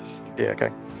did, yes. Yeah, okay.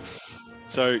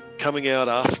 So coming out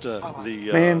after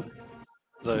Man.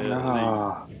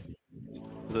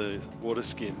 the water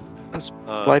skin That's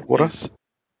blade water. is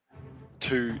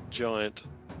two giant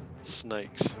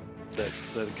snakes that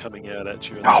are coming out at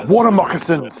you. And Water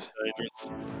moccasins! Dangerous.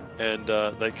 And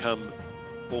they come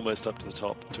almost up to the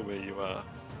top to where you are.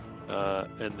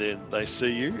 And then they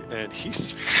see you and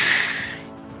hiss.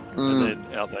 And then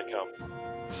out they come.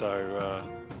 So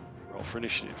roll for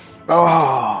initiative.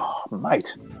 Oh,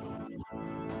 mate.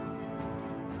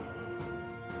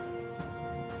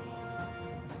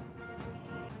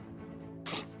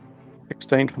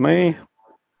 $16 for me.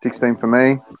 16 for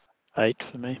me. 8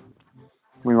 for me.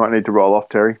 We might need to roll off,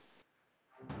 Terry.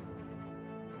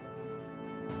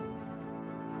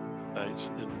 8.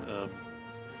 And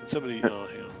somebody... Oh,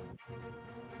 hang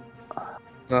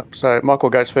on. So Michael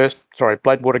goes first. Sorry,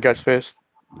 blade water goes first.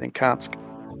 Then Karsk.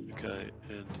 Okay,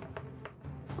 and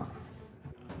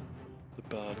the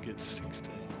bard gets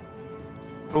 16.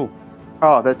 Oh,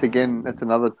 that's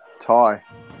another tie.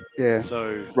 Yeah.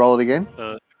 So Roll it again.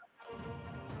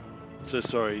 So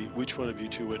sorry, which one of you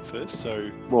two went first?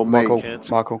 So Well, me. Michael.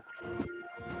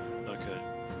 Okay.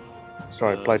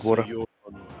 Sorry, blade water. So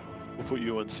we'll put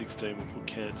you on 16. We'll put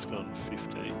Kansk on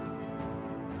 15,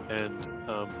 and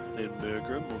then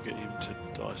Mergrim, we'll get him to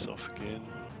dice off again.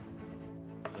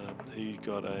 He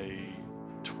got a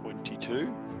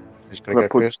 22. He's got to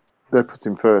go first. That puts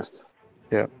him first.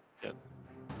 Yeah.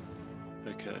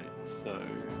 Okay, so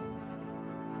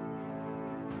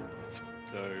let's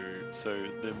go. So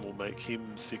then we'll make him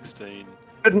 16.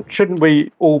 Shouldn't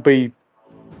we all be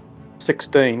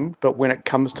 16? But when it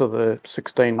comes to the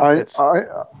 16, it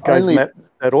goes in that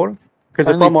order.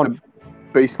 Because if I'm on,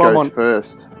 beast goes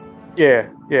first. Yeah.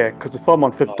 Because if I'm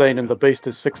on 15 and the beast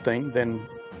is 16, then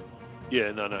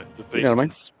yeah, no, the beast you know what I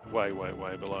mean? is way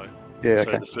below. Yeah.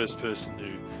 So the first person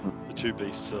the two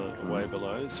beasts are way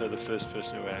below. So the first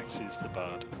person who acts is the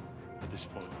bard at this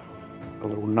point. A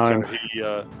little gnome. So he,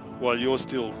 while you're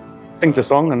still sings a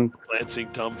song and glancing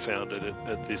dumbfounded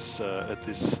at this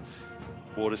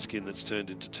water skin that's turned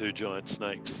into two giant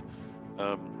snakes,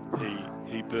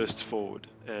 he bursts forward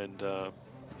and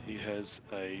he has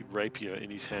a rapier in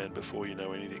his hand before you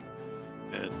know anything,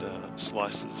 and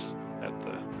slices at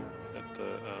the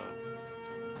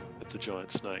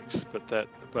giant snakes.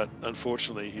 But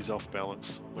unfortunately, he's off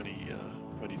balance when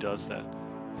he does that,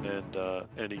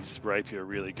 and his rapier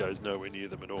really goes nowhere near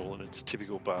them at all. And it's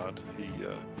typical bard.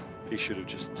 He should have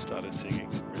just started singing.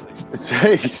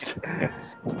 Really.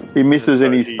 He misses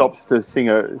and he stops to sing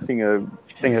a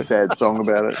sad song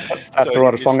about it. Starts to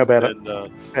write a song about it.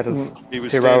 He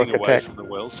was standing away from the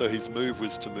well, so his move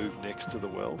was to move next to the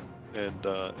well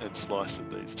and slice at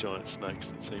these giant snakes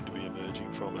that seem to be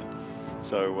emerging from it.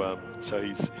 So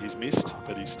he's missed,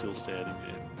 but he's still standing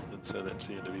there, and so that's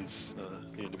the end of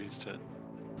his turn.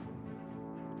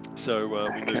 So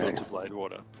we move on to blade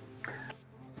water.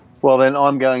 Well, then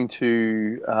I'm going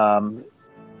to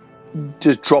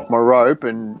just drop my rope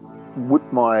and whip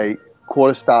my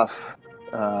quarterstaff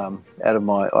over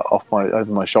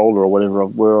my shoulder or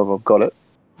wherever I've got it,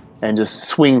 and just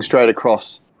swing straight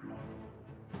across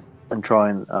and try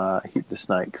and hit the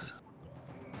snakes.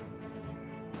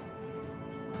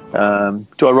 Do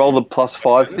I roll the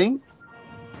 +5 thing?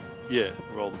 Yeah,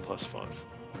 roll the +5.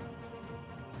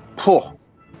 Oh,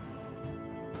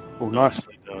 nice.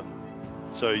 Nicely done.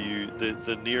 So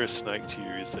the nearest snake to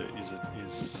you is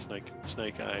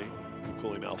snake A. We'll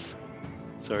call him Alf.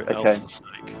 So okay. Alf the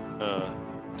snake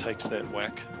takes that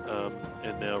whack,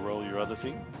 and now roll your other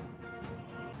thing.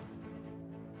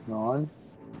 9.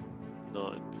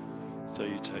 9. So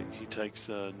he takes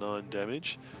 9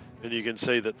 damage, and you can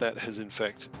see that has in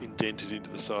fact indented into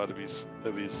the side of his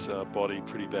body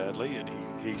pretty badly, and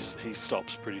he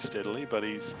stops pretty steadily, but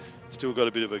he's still got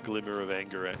a bit of a glimmer of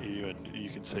anger at you, and you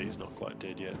can see he's not quite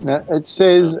dead yet. Now it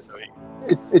says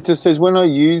it just says when I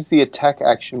use the attack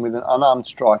action with an unarmed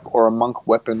strike or a monk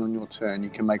weapon on your turn, you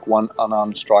can make one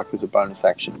unarmed strike as a bonus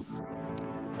action.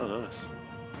 Oh, nice.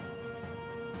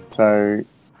 So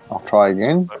I'll try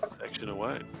again. Bonus action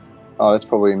away. Oh, that's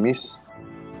probably a miss.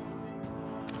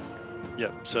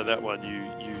 Yep. So that one you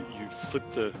flip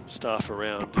the staff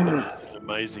around in an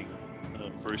amazing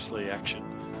Bruce Lee action,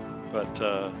 but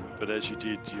but as you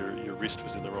did, your wrist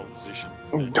was in the wrong position.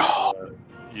 And,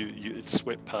 it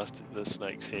swept past the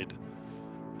snake's head.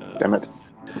 Damn it.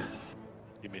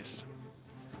 You missed.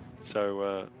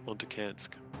 So on to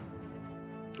Kansk.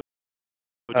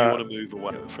 Or do you want to move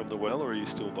away from the well, or are you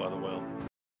still by the well?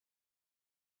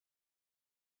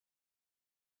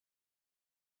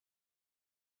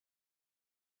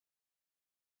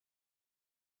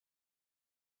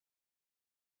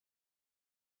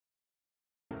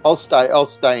 I'll stay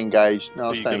engaged. No, I'll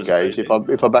Are you stay gonna stay engaged.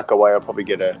 there? If I back away, I'll probably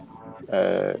get a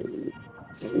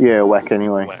whack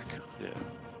anyway. Whack. Yeah.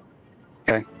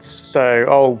 Okay,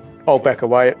 so I'll back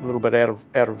away a little bit out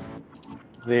of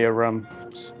their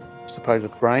supposed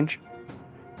range,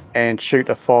 and shoot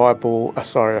a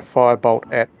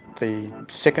firebolt at the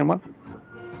second one.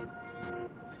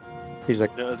 Now,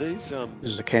 are these This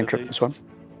is a cantrip. This one.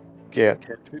 Yeah. Yeah.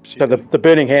 Cantrips So the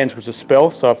burning hands was a spell,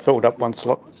 so I filled up one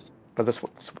slot, but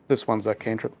this one's a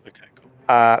cantrip. Okay, cool.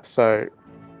 So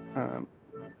I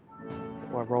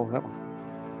roll that one.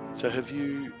 So have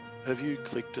you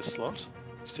clicked a slot?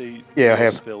 You see Yeah, I your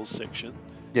have. spells section.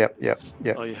 Yep.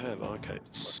 Oh, you have. Okay.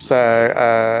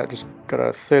 So just got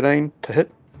a 13 to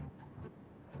hit.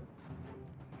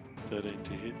 13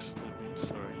 to hit.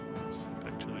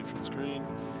 Back to a different screen.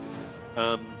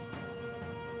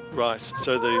 Right.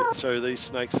 So these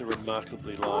snakes are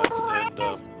remarkably lithe, and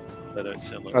they don't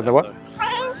sound like Are that. they what?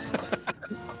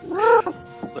 Though.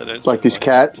 They don't Like sound this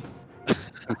cat.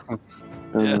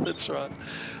 Yeah, that's right.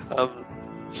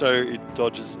 So it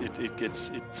dodges. It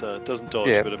doesn't dodge,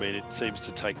 Yeah. but I mean, it seems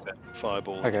to take that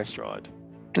fireball in its stride.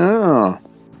 Oh.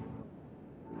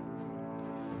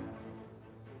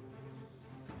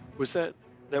 Was that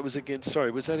was against?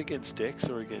 Sorry, was that against Dex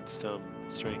or against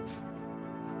Strength?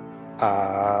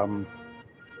 Let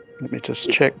me just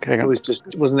check. Hang on.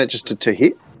 Wasn't that just to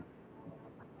hit?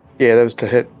 Yeah, that was to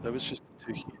hit. That was just a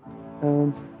 2 hit.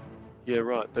 Yeah,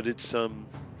 right, but it's a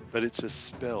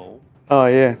spell. Oh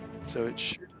yeah. So it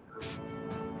should have.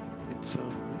 It's let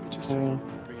me just bring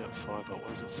up Firebolt. What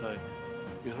does it say?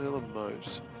 You hurl a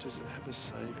mote. Does it have a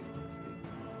saving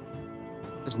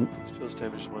thing? Spells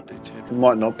damage 1d10. It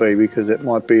might not be, because it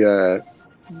might be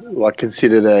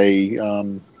considered a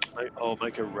I'll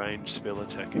make a ranged spell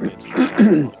attack against the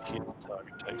target. Hit the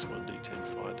target takes 1d10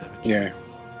 fire damage. Yeah,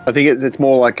 I think it's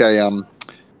more like a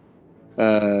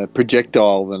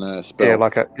projectile than a spell. Yeah,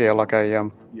 like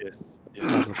a Yes.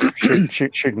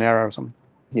 shoot an arrow or something.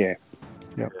 Yeah.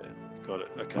 Yeah. Got it.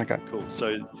 Okay. Cool.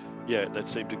 So yeah, that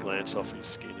seemed to glance off his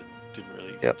skin and didn't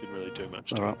really do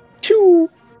much to it.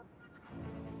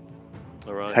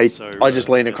 All right. Hey, so I just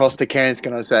lean across to Kansk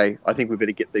and I say, I think we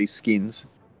better get these skins.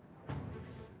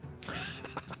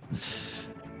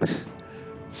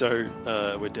 So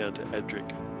we're down to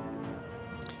Adric.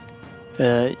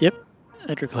 Yep.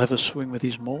 Adric will have a swing with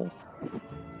his maul.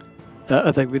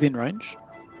 Are they within range?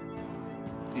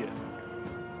 Yeah.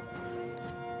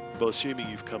 Well, assuming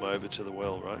you've come over to the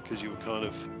well, right? Because you were kind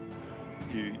of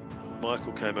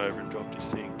Michael came over and dropped his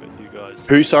thing, but you guys.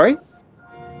 Who? Sorry.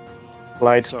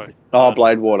 Blade. Sorry.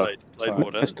 Blade water. Blade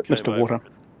water. Mr. Water.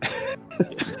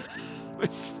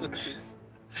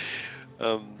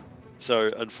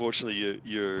 So unfortunately,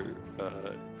 your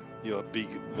big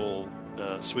maul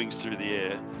swings through the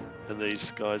air, and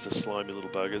these guys are slimy little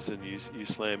buggers, and you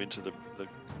slam into the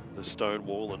stone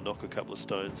wall and knock a couple of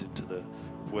stones into the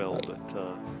well, but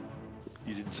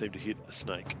you didn't seem to hit a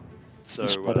snake. So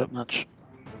Just by that much.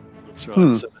 That's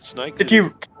right. So the snake. Did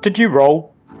you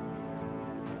roll,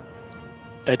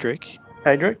 Adric?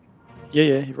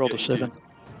 Yeah, he rolled a 7.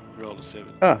 He rolled a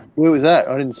 7. Oh, where was that?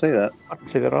 I didn't see that. I didn't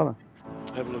see that either.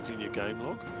 Have a look in your game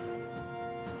log.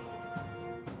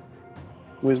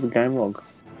 Where's the game log?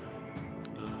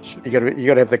 You got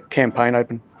to have the campaign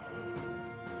open.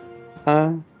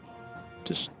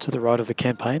 Just to the right of the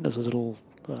campaign, there's a little.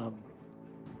 The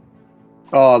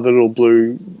little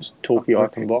blue talkie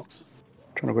icon box.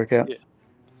 Trying to work out. Yeah.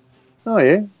 Oh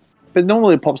yeah, but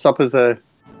normally it pops up as a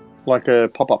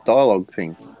pop-up dialogue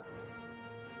thing.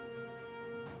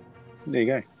 There you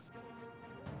go.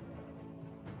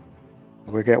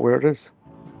 Work out where it is.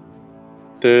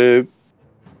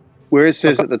 Where it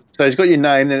says so it's got your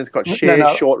name, then it's got share,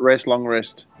 short rest, long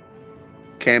rest,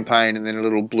 campaign, and then a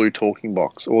little blue talking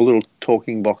box, or a little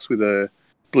talking box with a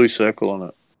blue circle on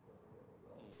it.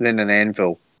 And then an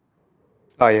anvil.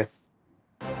 Oh yeah.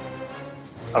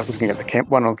 I was looking at the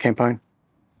one on campaign.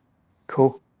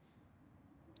 Cool.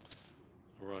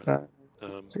 Right.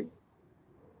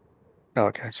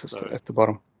 Okay, so it's at the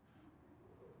bottom.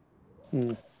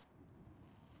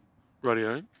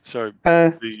 Rightio. So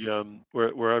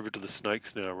we're over to the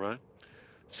snakes now, right?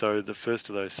 So the first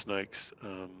of those snakes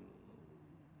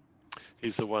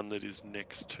He's the one that is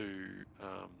next to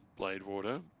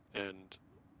Bladewater and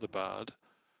the Bard.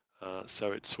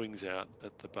 So it swings out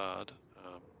at the Bard,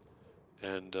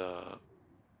 and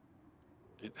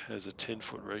it has a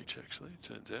 10-foot reach, actually, it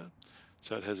turns out.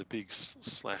 So it has a big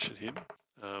slash at him,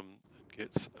 and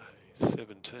gets a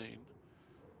 17.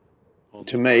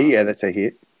 To me, yeah, that's a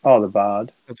hit. Oh, the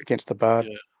Bard. That's against the Bard.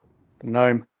 Yeah. The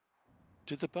gnome.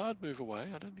 Did the Bard move away?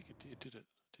 I don't think it did it?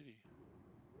 Did he?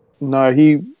 No,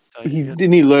 he Had didn't to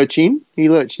he stay. lurch in? He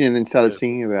lurched in and then started Yeah.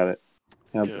 singing about it.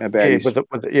 How Yeah. bad Yeah, his, with the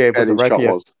bad his shot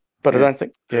rapier. was. But Yeah. I don't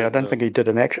think. Yeah, I And, don't think he did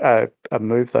an a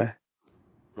move though.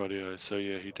 Rightio. So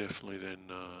yeah, he definitely then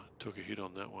took a hit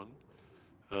on that one.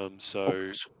 So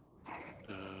let's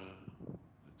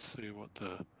see what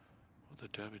the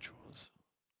damage was.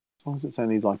 As long as it's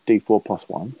only like D4 plus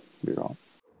 1, you'll be right.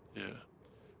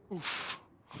 Yeah. Oof.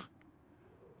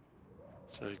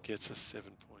 So he gets a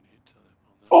 7-point hit on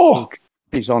that. Oh!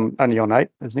 He's only on 8,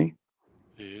 isn't he?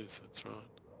 He is, that's right.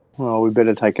 Well, we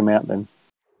better take him out then.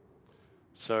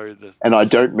 So And I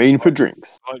don't mean for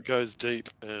drinks. Fight goes deep,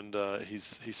 and he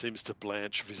seems to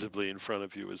blanch visibly in front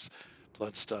of you as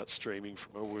blood starts streaming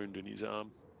from a wound in his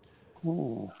arm.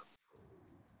 Oh.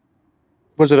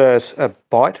 Was it a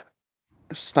bite,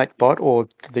 a snake bite, or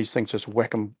did these things just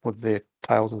whack him with their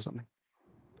tails or something?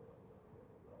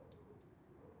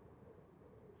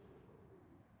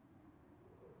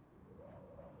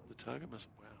 The target must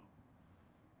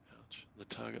ouch. The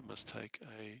target must take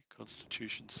a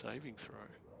Constitution saving throw.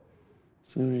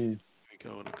 So we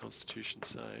go on a Constitution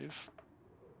save.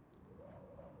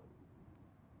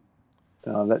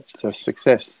 Oh, that's a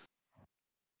success.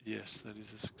 Yes, that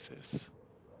is a success.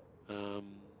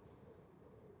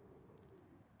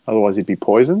 Otherwise, he'd be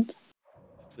poisoned.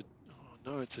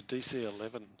 It's a DC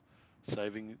 11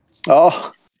 saving.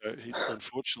 Oh, So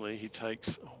unfortunately, he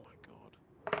takes. Oh my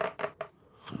god!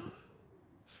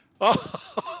 Oh,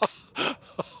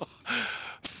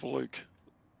 fluke.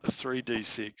 A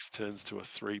 3d6 turns to a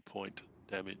 3-point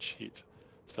damage hit.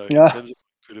 So in yeah. terms of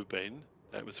what it could have been,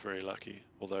 that was very lucky.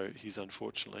 Although he's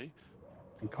unfortunately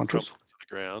Unconscious. dropped to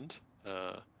the ground.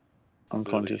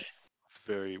 Unconscious.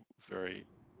 Very, very,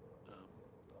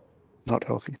 Not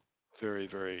healthy. very,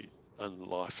 very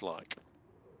unlifelike.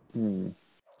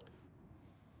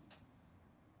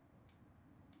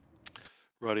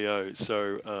 Rightio.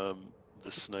 So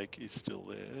the snake is still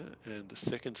there, and the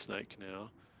second snake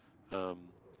now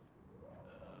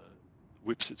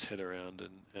whips its head around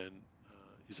and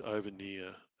is over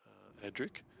near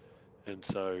Adric, and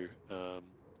so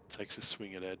takes a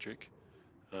swing at Adric.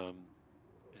 And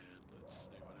let's see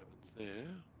what happens there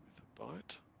with a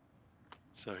bite.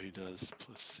 So he does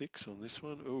 +6 on this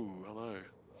one. Ooh, hello.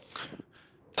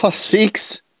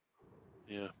 +6?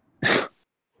 Yeah.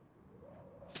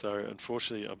 So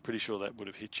unfortunately, I'm pretty sure that would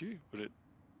have hit you, would it,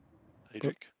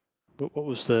 Adric? What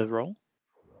was the roll?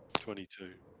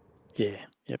 22. Yeah.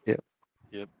 Yep.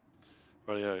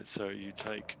 Rightio. So you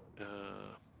take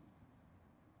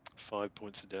 5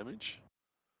 points of damage,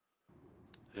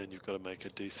 and you've got to make a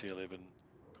DC 11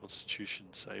 Constitution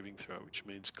saving throw, which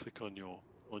means click on your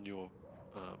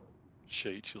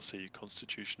sheet, you'll see your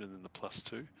Constitution and then the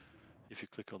 +2. If you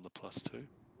click on the +2,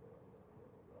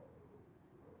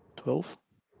 12.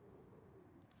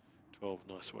 12,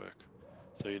 nice work.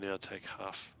 So you now take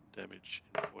half damage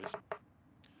in poison.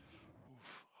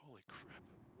 Oof, holy crap!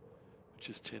 Which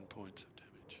is 10 points of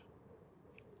damage.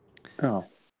 Oh.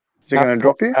 Is it going to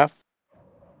drop you? Half.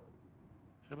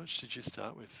 How much did you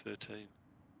start with? 13.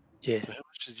 Yeah. So how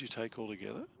much did you take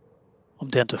altogether? I'm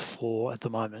down to 4 at the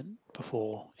moment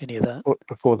before any of that.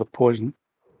 Before the poison.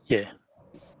 Yeah.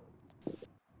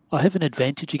 I have an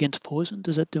advantage against poison.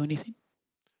 Does that do anything?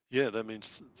 Yeah, that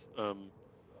means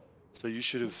so you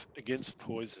should have against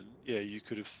poison. Yeah, you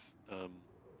could have.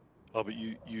 But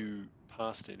you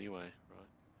passed anyway, right?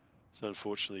 So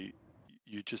unfortunately,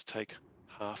 you just take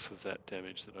half of that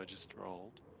damage that I just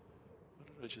rolled. What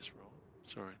did I just roll?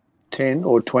 Sorry. 10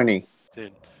 or 20?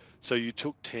 10. So you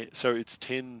took 10. So it's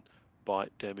 10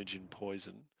 bite damage in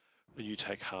poison, and you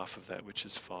take half of that, which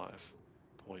is 5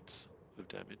 points of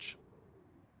damage.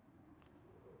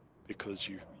 Because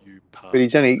you passed. But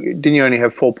didn't you only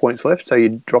have 4 points left? So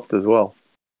you dropped as well.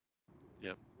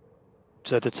 Yep.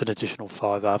 So that's an additional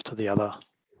 5 after the other.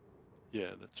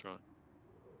 Yeah, that's right.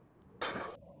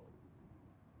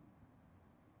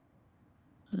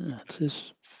 It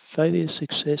says failure,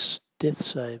 success, death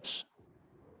saves.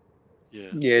 Yeah.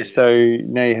 Yeah, so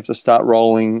now you have to start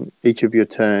rolling each of your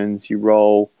turns. You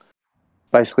roll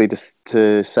basically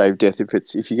to save death.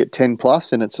 If you get 10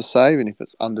 plus, then it's a save, and if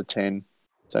it's under 10,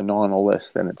 so 9 or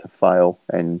less, then it's a fail.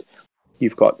 And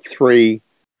you've got 3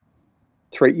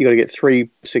 You got to get 3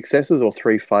 successes or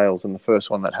 3 fails, and the first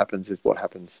one that happens is what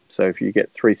happens. So if you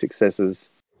get 3 successes,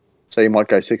 so you might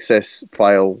go success,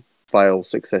 fail, fail,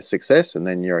 success, success, and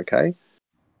then you're okay.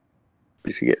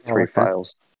 But if you get 3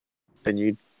 fails, then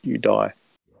you die.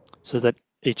 So that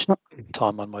each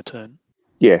time on my turn?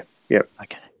 Yeah, yep.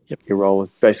 Okay, yep. You roll it.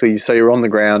 Basically, so you're on the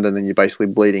ground and then you're basically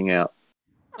bleeding out.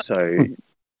 So...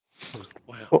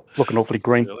 Wow. Looking awfully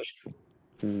green.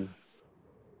 Really?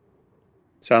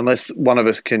 So unless one of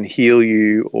us can heal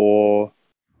you or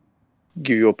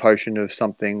give you a potion of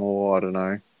something, or I don't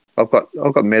know, I've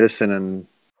got medicine and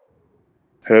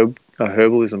a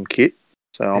herbalism kit,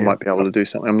 so I might be able to do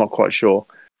something. I'm not quite sure.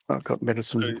 I've got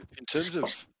medicine. So in terms of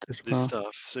as this well.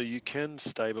 stuff, so you can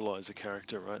stabilize a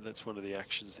character, right? That's one of the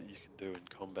actions that you can do in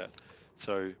combat.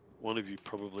 So one of you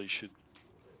probably should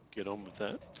get on with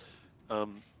that.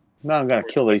 No, I'm going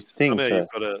to kill these things.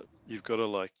 You've got to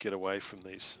like get away from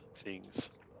these things.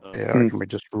 Yeah, I reckon we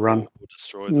just run. Or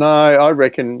destroy them. No, I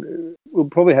reckon we'll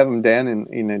probably have them down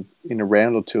in a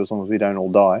round or two, as long as we don't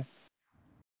all die.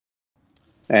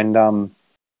 And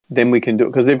then we can do it,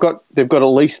 because they've got at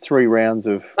least 3 rounds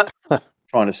of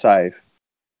trying to save.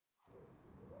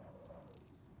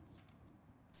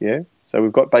 Yeah, so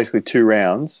we've got basically 2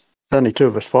 rounds. Only 2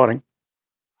 of us fighting.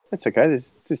 That's okay.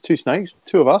 There's 2 snakes,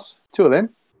 2 of us, 2 of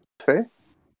them. Fair.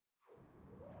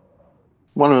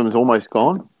 One of them is almost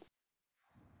gone.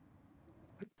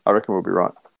 I reckon we'll be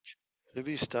right.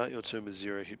 Whenever you start your turn with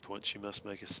 0 hit points, you must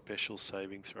make a special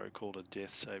saving throw called a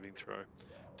death saving throw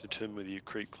to determine whether you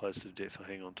creep close to death or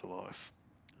hang on to life.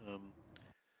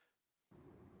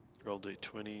 Roll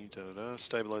d20,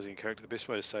 Stabilizing a character. The best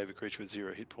way to save a creature with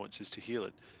 0 hit points is to heal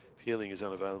it. If healing is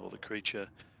unavailable, the creature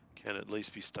can at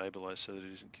least be stabilized so that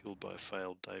it isn't killed by a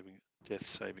failed death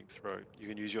saving throw. You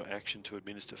can use your action to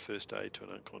administer first aid to an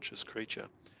unconscious creature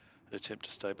and attempt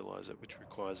to stabilize it, which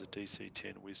requires a DC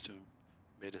 10 Wisdom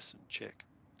Medicine check.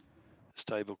 A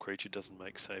stable creature doesn't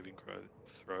make saving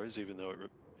throws, even though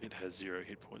it has 0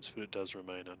 hit points, but it does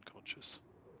remain unconscious.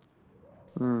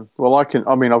 Well,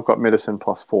 I've got medicine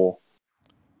 +4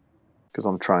 because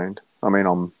I'm trained.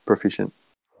 I'm proficient.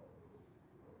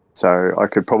 So I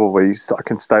could probably I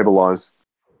can stabilize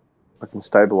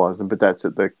them, but that's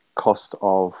at the cost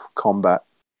of combat.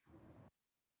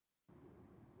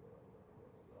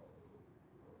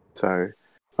 So,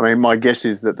 my guess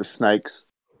is that the snakes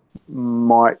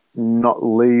might not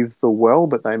leave the well,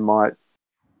 but they might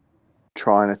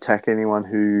try and attack anyone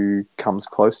who comes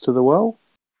close to the well.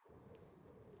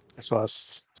 That's what I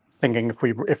was thinking. If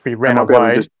we I ran might be able away,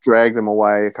 to just drag them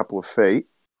away a couple of feet,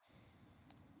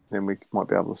 then we might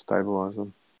be able to stabilize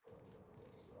them.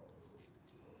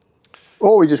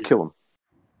 Or we just kill them.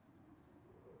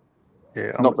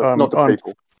 yeah, Not the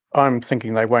people. I'm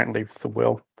thinking they won't leave the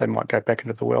well. They might go back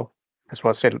into the well. That's why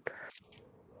I said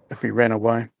if we ran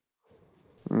away.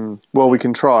 Well, we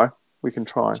can try.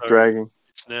 So dragging.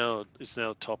 It's now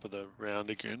top of the round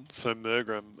again. So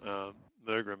Mergrim,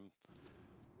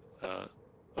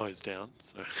 he's down.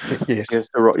 So Yes. He has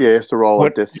to roll a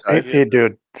death save. He'd do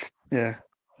it. Yeah.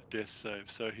 Death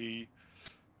save. So here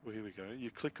we go. You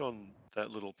click on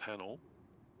that little panel.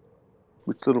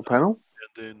 Which little panel?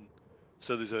 And then,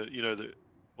 so there's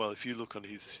if you look on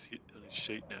his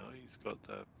sheet now, he's got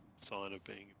the sign of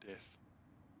being death.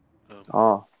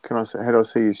 Can I say? How do I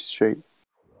see his sheet?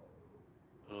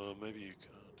 Maybe you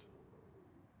can't.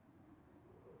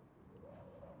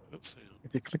 Oops. Hang on.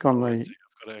 If you click on I the. think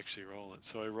I've got to actually roll it.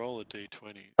 So I roll a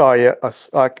d20. Oh yeah,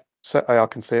 I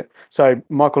can see it. So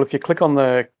Michael, if you click on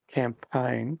the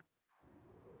campaign.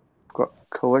 I've got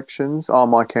collections.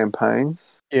 My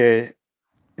campaigns. Yeah.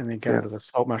 And then go to the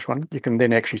Saltmarsh one. You can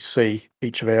then actually see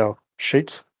each of our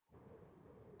sheets.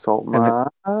 Saltmarsh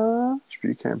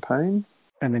view campaign.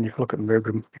 And then you can look at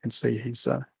Mergrim. You can see his.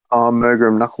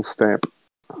 Mergrim knuckle stamp.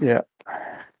 Yeah.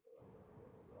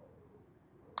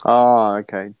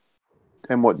 Okay.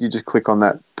 And what? You just click on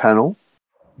that panel?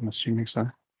 I'm assuming so.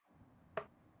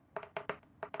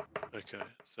 Okay,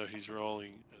 so he's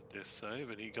rolling a death save,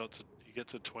 and he gets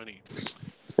a 20.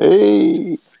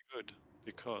 Hey. Good,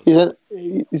 because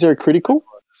is there a critical?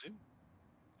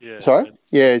 Yeah. Sorry.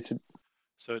 Yeah.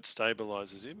 So it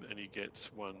stabilizes him, and he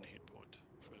gets 1 hit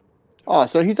point.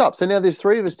 So he's up. So now there's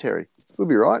 3 of us, Terry. We'll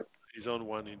be right. He's on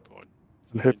 1 hit point.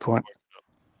 Hit point.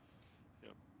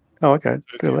 Yep. Oh, okay.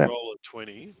 So if you roll a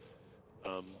 20,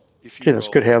 if you that's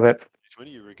good. How that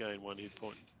 20, you regain 1 hit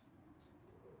point.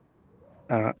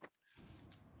 All right.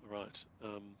 Right.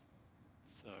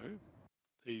 So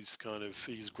he's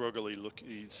groggily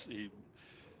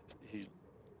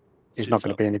He's not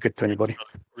going to be any good to anybody.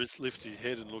 Lifts his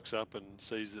head and looks up and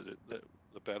sees that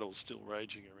the battle's still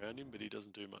raging around him, but he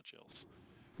doesn't do much else.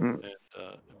 Mm.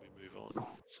 And we move on.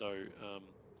 So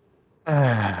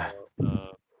Ah.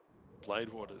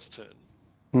 Bladewater's turn.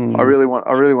 I really want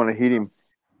to hit him.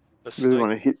 A Really snake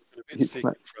want to hit a bit hit thick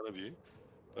Snake. in front of you,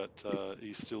 but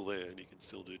he's still there and he can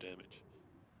still do damage.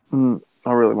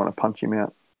 I really want to punch him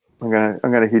out. I'm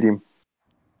gonna hit him.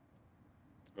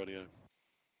 Radio.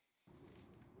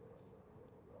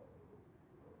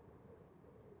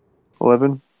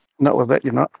 11. Not with that,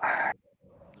 you're not.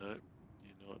 No,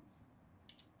 you're not.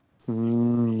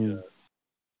 Mm.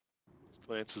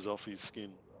 Glances off his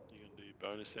skin. You're going to do your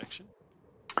bonus action.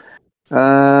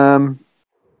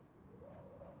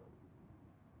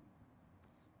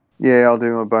 Yeah, I'll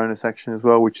do my bonus action as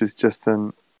well, which is just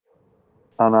an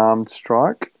unarmed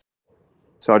strike.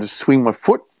 So I just swing my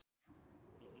foot.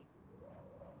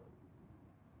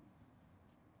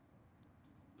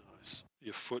 Nice.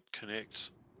 Your foot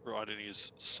connects right in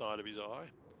his side of his eye.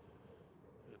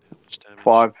 And how much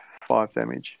damage? 5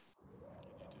 damage.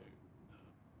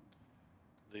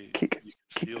 Can you do? Kick You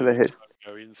can feel to the your head. toe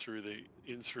go in through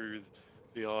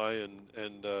the eye,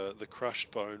 and the crushed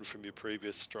bone from your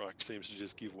previous strike seems to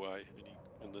just give way,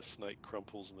 and the snake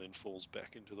crumples and then falls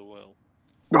back into the well.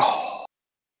 Oh.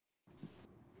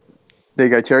 There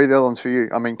you go, Terry. The other one's for you.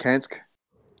 I mean, Kansk.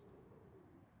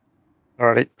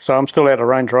 Alrighty. So I'm still out of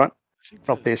range, right? I think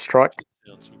Not their strike.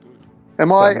 sounds good. Am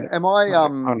kind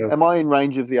of- I in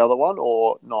range of the other one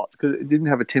or not? Because it didn't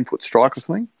have a 10-foot strike or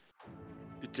something.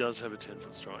 It does have a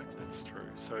 10-foot strike. That's true.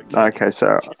 So it Okay,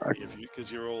 so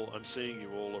because I'm seeing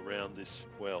you all around this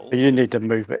well. You need to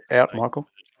move it out, snake. Michael.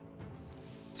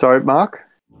 sorry, Mark.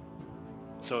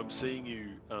 So I'm seeing you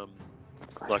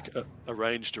like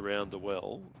arranged around the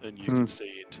well, and you can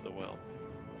see into the well.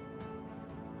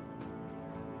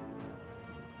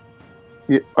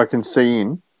 Yeah, I can see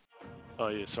in. Oh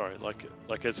yeah, sorry. Like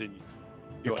as in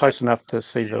You're close enough to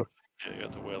see the. Yeah, you're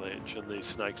at the well edge, and these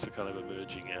snakes are kind of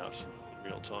emerging out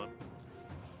in real time.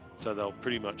 So they'll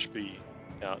pretty much be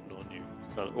out and on you,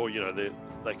 or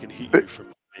they can hit you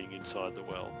from being inside the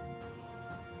well.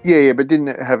 Yeah, but didn't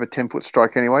it have a 10-foot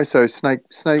strike anyway? So Snake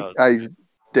A's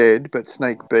dead, but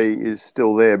Snake B is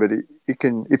still there. But it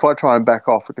can, if I try and back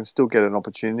off, it can still get an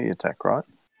opportunity attack, right?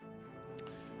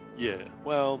 Yeah,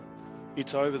 well,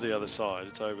 it's over the other side.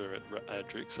 It's over at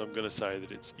Adric, so I'm going to say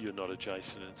that you're not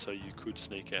adjacent, and so you could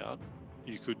sneak out.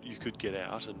 You could get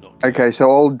out and not. Okay,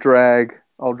 so I'll drag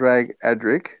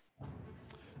Adric.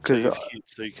 So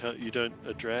you can't. You don't.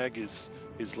 A drag is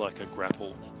like a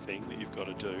grapple thing that you've got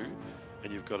to do,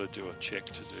 and you've got to do a check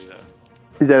to do that.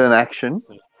 Is that an action?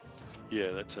 Yeah,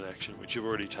 that's an action which you've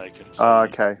already taken. So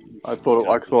okay. I thought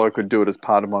I could do it as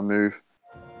part of my move.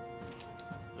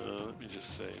 Let me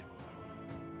just see.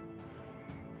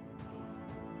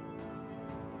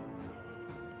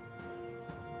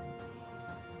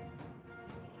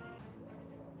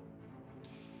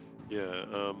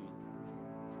 Yeah.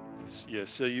 Yeah.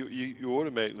 So you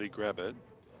automatically grab it,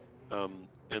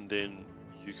 and then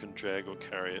you can drag or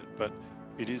carry it, but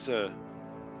it is an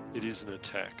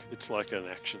attack. It's like an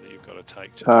action that you've got to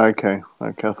take to do. Okay.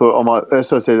 I thought I might.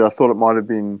 As I said, I thought it might have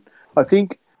been. I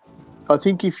think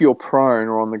if you're prone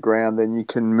or on the ground, then you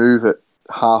can move it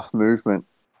half movement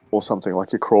or something,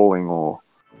 like you're crawling or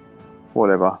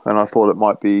whatever. And I thought it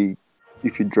might be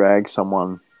if you drag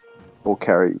someone or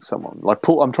carry someone. Like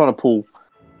pull. I'm trying to pull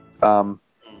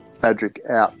Adric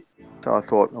out, so I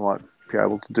thought I might be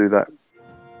able to do that.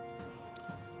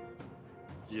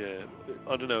 Yeah,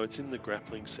 I don't know. It's in the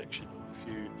grappling section.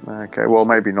 Okay, well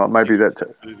maybe not. Maybe that's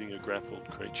moving a grappled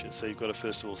creature. So you've got to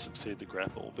first of all succeed the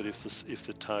grapple. But if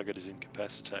the target is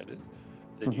incapacitated,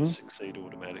 then you succeed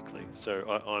automatically.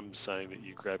 So I'm saying that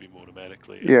you grab him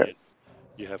automatically, and then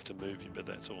you have to move him. But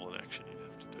that's all an action you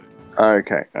have to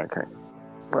do. Okay.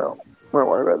 Well, won't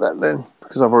worry about that then,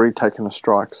 because I've already taken a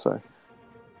strike. So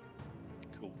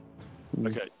cool.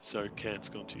 Okay, so Kant's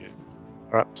gone to you.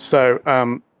 All right. So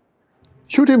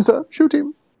shoot him, sir. Shoot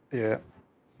him. Yeah.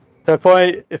 So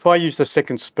if I use the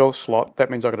second spell slot, that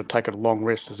means I've got to take a long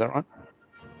rest. Is that right?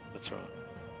 That's right.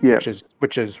 Yeah.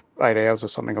 Which is 8 hours or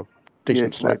something of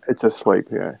decent sleep. It's a sleep.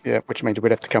 Yeah. Yeah. Which means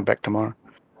we'd have to come back tomorrow.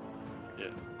 Yeah.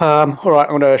 All right.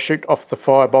 I'm going to shoot off the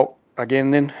firebolt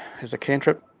again then as a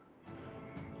cantrip,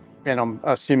 and I'm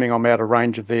assuming I'm out of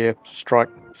range of their strike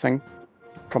thing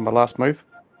from the last move.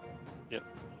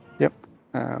 Yep.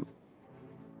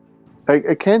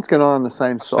 Are Kant's going on the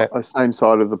same side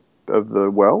of the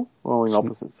well, or on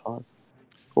opposite sides,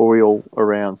 or are we all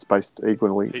around, spaced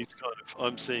equally? He's kind of.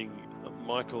 I'm seeing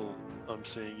Michael. I'm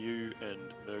seeing you and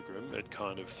Mergrim at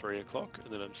kind of 3 o'clock,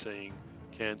 and then I'm seeing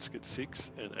Kansk at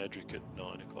 6 and Adric at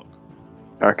 9 o'clock.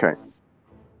 Okay.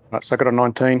 Right, so I got a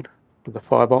 19 with the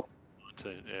firebolt.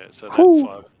 19, yeah. So that Whew.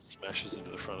 fireball smashes into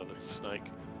the front of the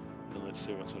snake. And let's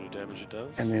see what sort of damage it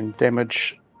does. And then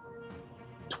damage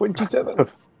 27.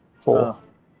 of 4.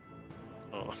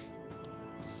 Oh,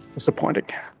 Disappointing.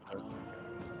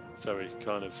 so he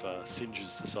kind of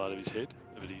singes the side of his head,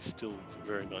 but he's still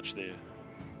very much there.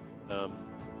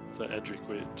 So Adric,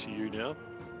 we're to you now.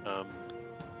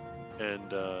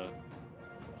 And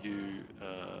you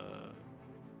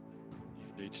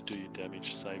need to do your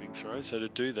damage saving throw. So to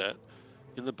do that,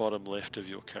 in the bottom left of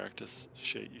your character's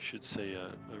sheet, you should see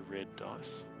a red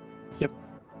dice. Yep.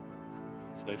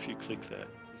 So if you click that,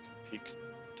 you can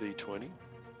pick D20.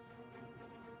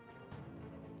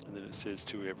 And then it says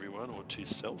to everyone or to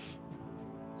self.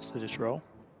 So just roll.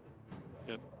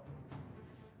 Yep.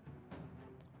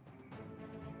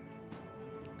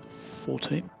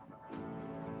 14.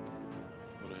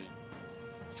 14.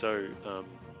 So,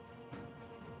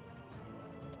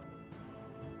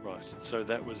 right. So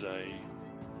that was a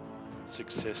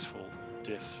successful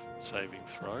death saving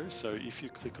throw. So if you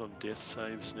click on death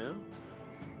saves now,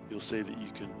 you'll see that you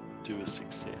can do a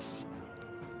success.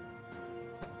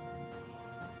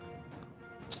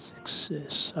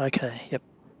 Success. Okay, yep.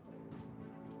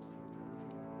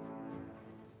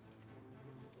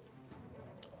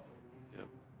 Yep.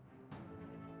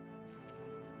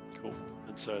 Cool.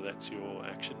 And so that's your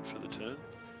action for the turn.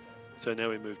 So now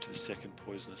we move to the second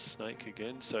poisonous snake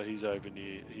again. So he's over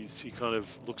near, he kind of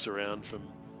looks around from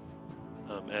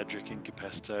Adric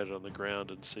incapacitated on the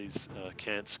ground and sees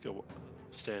Kansk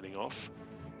standing off.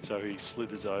 So he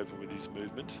slithers over with his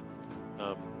movement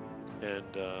and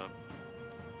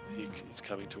he's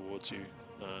coming towards you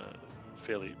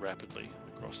fairly rapidly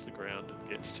across the ground and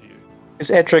gets to you.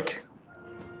 Is Adric...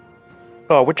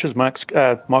 Oh, which is Michael's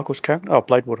character? Oh,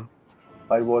 Bladewater.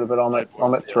 Bladewater, but I'm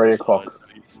Bladewater's at the 3 other o'clock. side,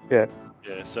 so Yeah.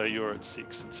 Yeah, so you're at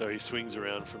 6, and so he swings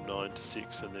around from 9 to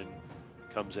 6 and then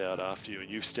comes out after you, and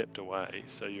you've stepped away,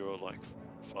 so you're like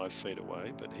 5 feet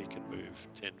away, but he can move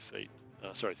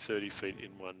 30 feet in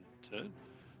one turn.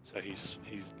 So he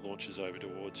launches over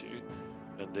towards you,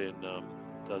 and then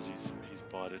does his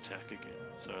bite attack again.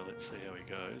 So let's see how he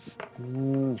goes.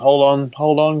 Hold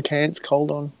on, Kansk, hold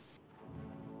on.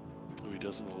 Oh, he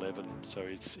does an 11, so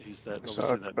he's that So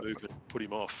obviously that movement put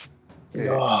him off.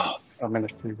 Yeah. Oh, I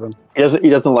managed to... he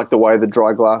doesn't like the way the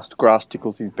dry grass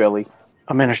tickles his belly.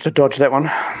 I managed to dodge that one.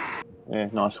 Yeah,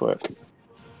 nice work.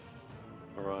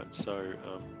 All right, so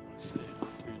let's see.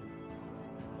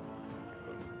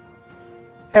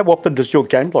 How often does your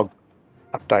game log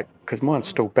update? Because mine's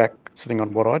still back sitting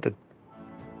on what I did.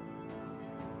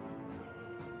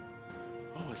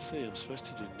 Oh, I see. I'm supposed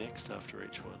to do next after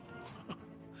each one.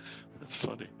 That's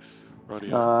funny.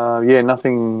 Rightio. Yeah,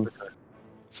 nothing. Okay.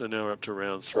 So now we're up to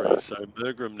round 3. So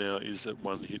Mergrim now is at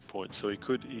 1 hit point. So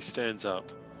he stands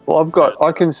up. Well,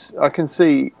 I can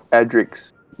see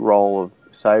Adric's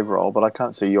save roll, but I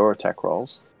can't see your attack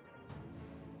rolls.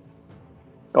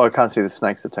 Oh, I can't see the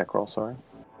snake's attack roll. Sorry.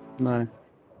 No.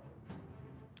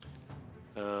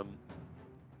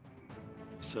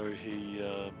 So he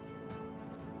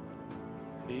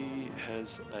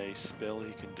has a spell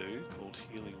he can do called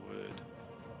Healing Word.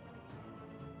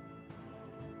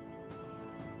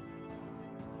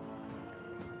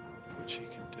 Which he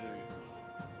can do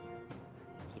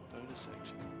as a bonus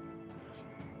action.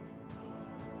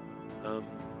 I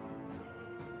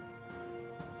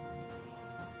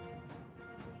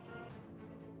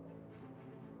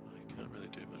can't really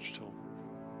do much at all.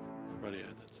 Rightio,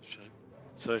 that's a shame.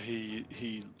 So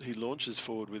he launches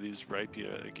forward with his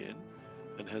rapier again,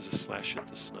 and has a slash at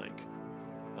the snake.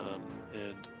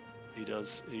 And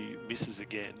he misses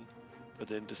again, but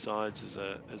then decides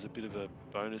as a bit of a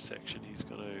bonus action he's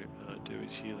going to do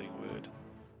his Healing Word.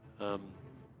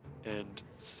 And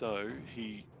so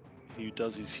he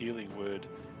does his Healing Word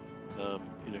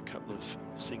in a couple of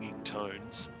singing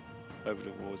tones over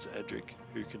towards Adric,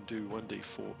 who can do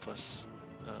 1d4 plus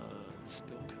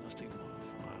spellcasting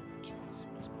modifier, which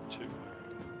must be 2, I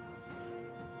reckon.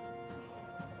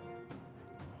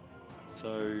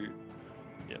 So,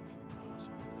 yep.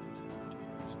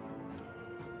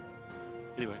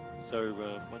 Anyway, so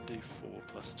 1d4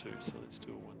 plus 2, so let's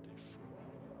do a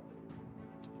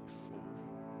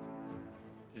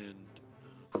 1d4.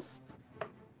 And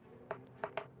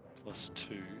plus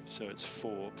 2, so it's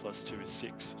 4, plus 2 is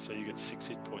 6, so you get 6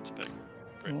 hit points back.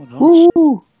 Brett. Oh, nice.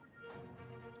 Woo!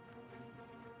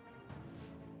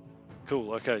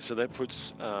 Cool, okay, so that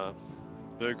puts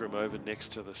Mergrim over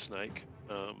next to the snake,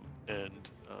 and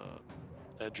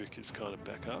Adric is kind of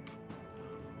back up.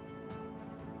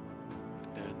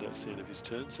 And that's the end of his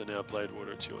turn, so now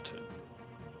Bladewater, it's your turn.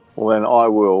 Well, then I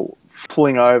will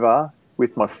fling over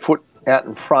with my foot out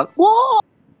in front. Whoa!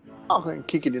 And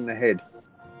kick it in the head.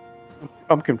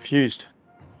 I'm confused.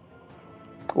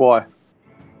 Why?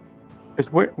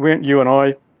 Because weren't you and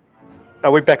I?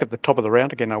 Are we back at the top of the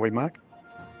round again? Are we, Mark?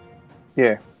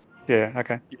 Yeah. Yeah.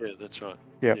 Okay. Yeah, that's right.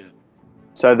 Yep. Yeah.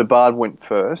 So the bard went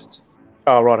first,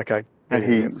 Oh, right. Okay. and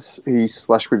Yeah, he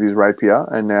slashed with his rapier,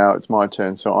 and now it's my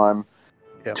turn. So I'm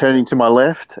Yep. turning to my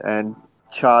left and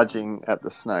charging at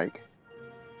the snake.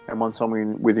 And once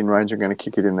I'm within range, I'm going to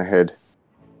kick it in the head.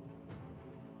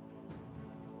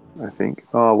 I think.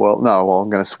 Oh, well, no. Well, I'm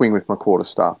going to swing with my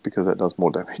quarterstaff because that does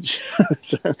more damage.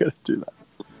 So I'm going to do that.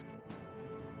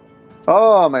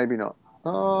 Oh, maybe not.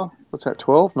 Oh, what's that,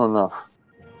 12? Not enough.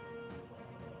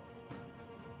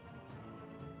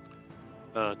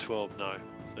 12, no.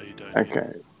 So you don't.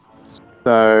 Okay.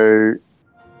 So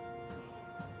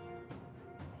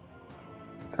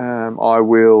I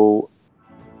will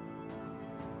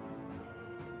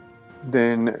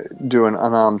then do an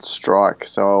unarmed strike.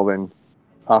 So I'll then,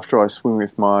 after I swing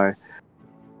with my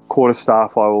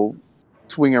quarterstaff, I will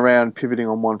swing around, pivoting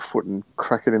on one foot, and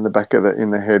crack it in the back of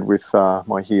in the head with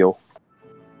my heel.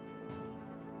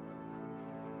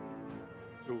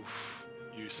 Oof,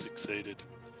 you succeeded.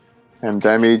 And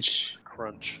damage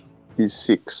Crunch. is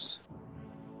 6.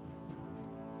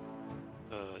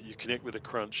 You connect with a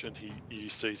crunch, and you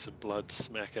see some blood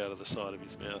smack out of the side of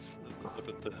his mouth,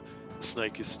 but the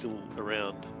snake is still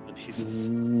around and hisses.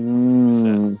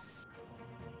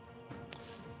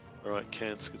 All right,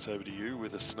 Kance, it's over to you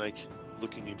with a snake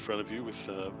looking in front of you with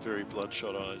very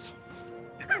bloodshot eyes.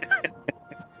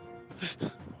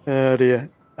 Oh dear.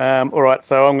 All right.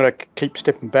 So I'm going to keep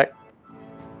stepping back.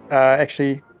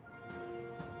 Actually,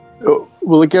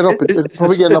 Will it get it'll probably get an is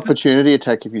the- opportunity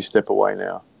attack if you step away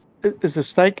now. is the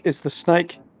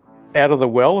snake out of the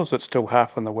well? Or is it still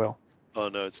half in the well? Oh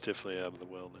no, it's definitely out of the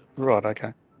well now. Right.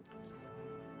 Okay.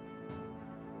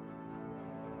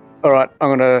 All right.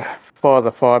 I'm going to fire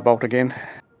the firebolt again.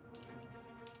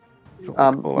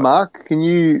 Mark, can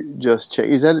you just check?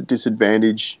 Is that at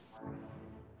disadvantage?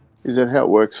 Is that how it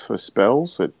works for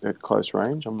spells at close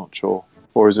range? I'm not sure.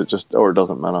 Or is it just, or it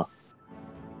doesn't matter?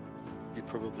 You're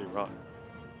probably right.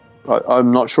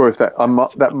 I'm not sure if that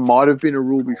that might have been a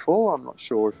rule before. I'm not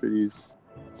sure if it is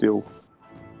still.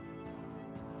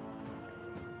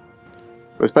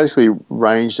 But it's basically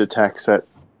ranged attacks at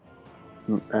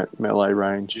melee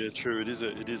range. Yeah, true. It is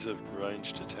a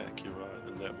ranged attack. You're right,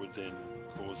 and that would then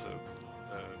cause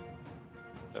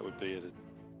that would be at a.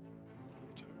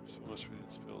 Must be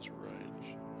spells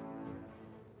range.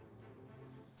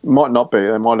 Might not be.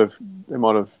 They might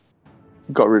have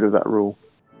got rid of that rule.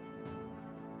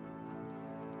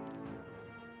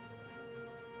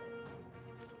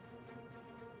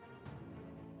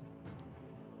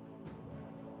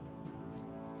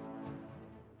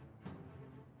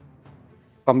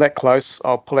 If I'm that close,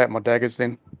 I'll pull out my daggers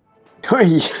then.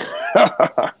 Whip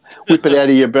it out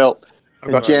of your belt.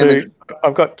 I've got jam two.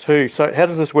 I've got two. So how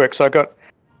does this work? So I got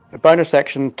a bonus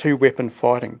action, 2 weapon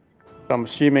fighting. So I'm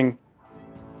assuming.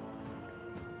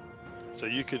 So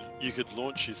you could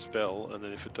launch your spell, and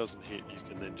then if it doesn't hit, you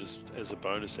can then just, as a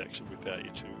bonus action, whip out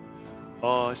your 2.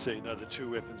 Oh, I see. No, the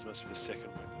 2 weapons must be the second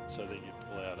weapon. So then you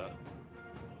pull out a.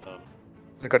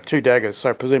 I've got 2 daggers, so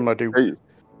I presume I do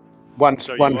one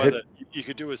So one you hit. you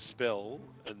could do a spell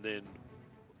and then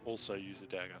also use a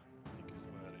dagger. I think is the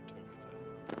way I'd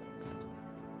interpret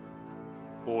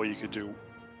that. Or you could do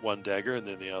one dagger and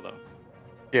then the other.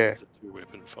 Yeah. It's a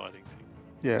 2-weapon fighting thing.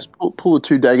 Yeah. Just pull the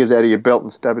 2 daggers out of your belt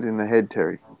and stab it in the head,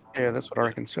 Terry. Yeah, that's what I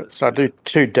reckon. So I do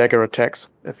 2 dagger attacks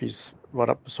if he's right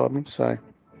up beside me. So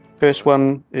first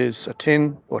one is a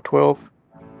 10 or 12.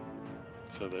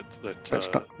 So That's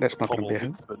not going to be a hit.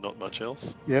 hits, but not much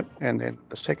else. Yep. And then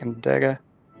the second dagger.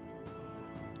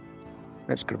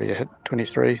 That's going to be a hit,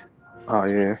 23. Oh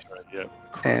yeah. Yeah.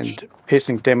 And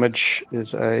piercing damage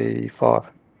is a 5.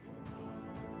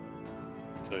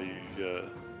 So you,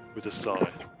 with a sigh,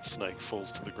 the snake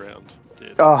falls to the ground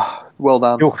dead. Ah, well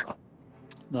done. Ooh,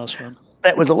 Nice one.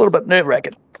 that was a little bit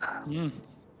nerve-wracking. Mm.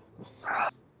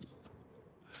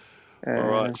 All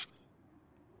right.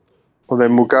 Well,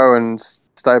 then we'll go and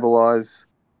stabilize.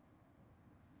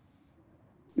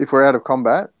 If we're out of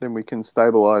combat, then we can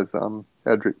stabilize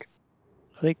Edric.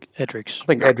 I think Edric's. I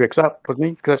think Adric's up, wasn't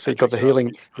he? Because he got the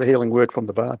healing word from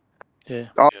the bard. Yeah.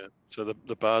 Oh. Yeah. So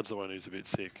the bard's the one who's a bit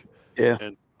sick. Yeah.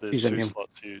 And there's He's in 2 him.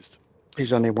 slots used.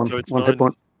 He's only one So it's hit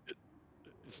point.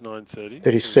 It's 9:30.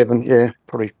 37, yeah.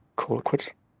 Probably call it quits.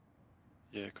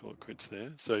 Yeah, call it quits there.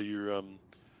 So you're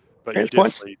but There's you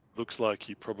points. definitely looks like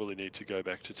you probably need to go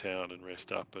back to town and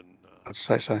rest up and I'd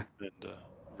say so.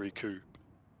 recoup.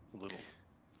 a little.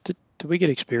 Do we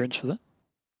get experience for that?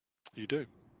 You do.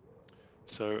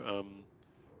 So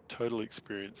total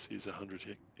experience is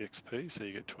 100 XP, so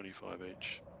you get 25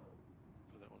 each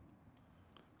for that one.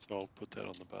 So I'll put that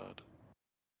on the bard.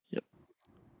 Yep.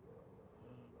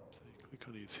 So you click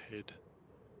on his head,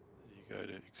 and you go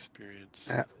to experience,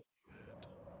 Yeah. and add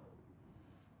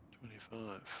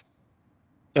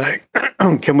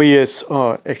 25. Can we use?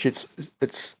 Oh, actually,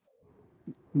 it's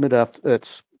mid after.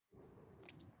 It's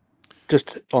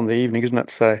just on the evening, isn't it?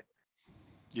 So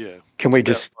Yeah, can it's we about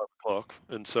just? 5 o'clock,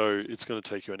 and so it's going to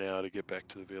take you an hour to get back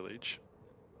to the village.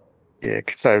 Yeah.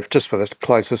 So just for this to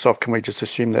close this off, can we just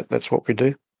assume that that's what we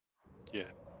do? Yeah,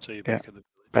 so you're Yeah. back at the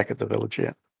village. Back at the village,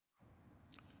 yeah.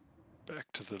 Back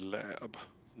to the lab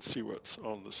and see what's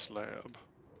on the slab.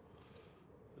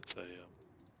 It's a what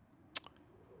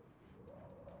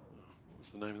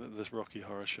was the name of this Rocky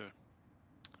Horror Show?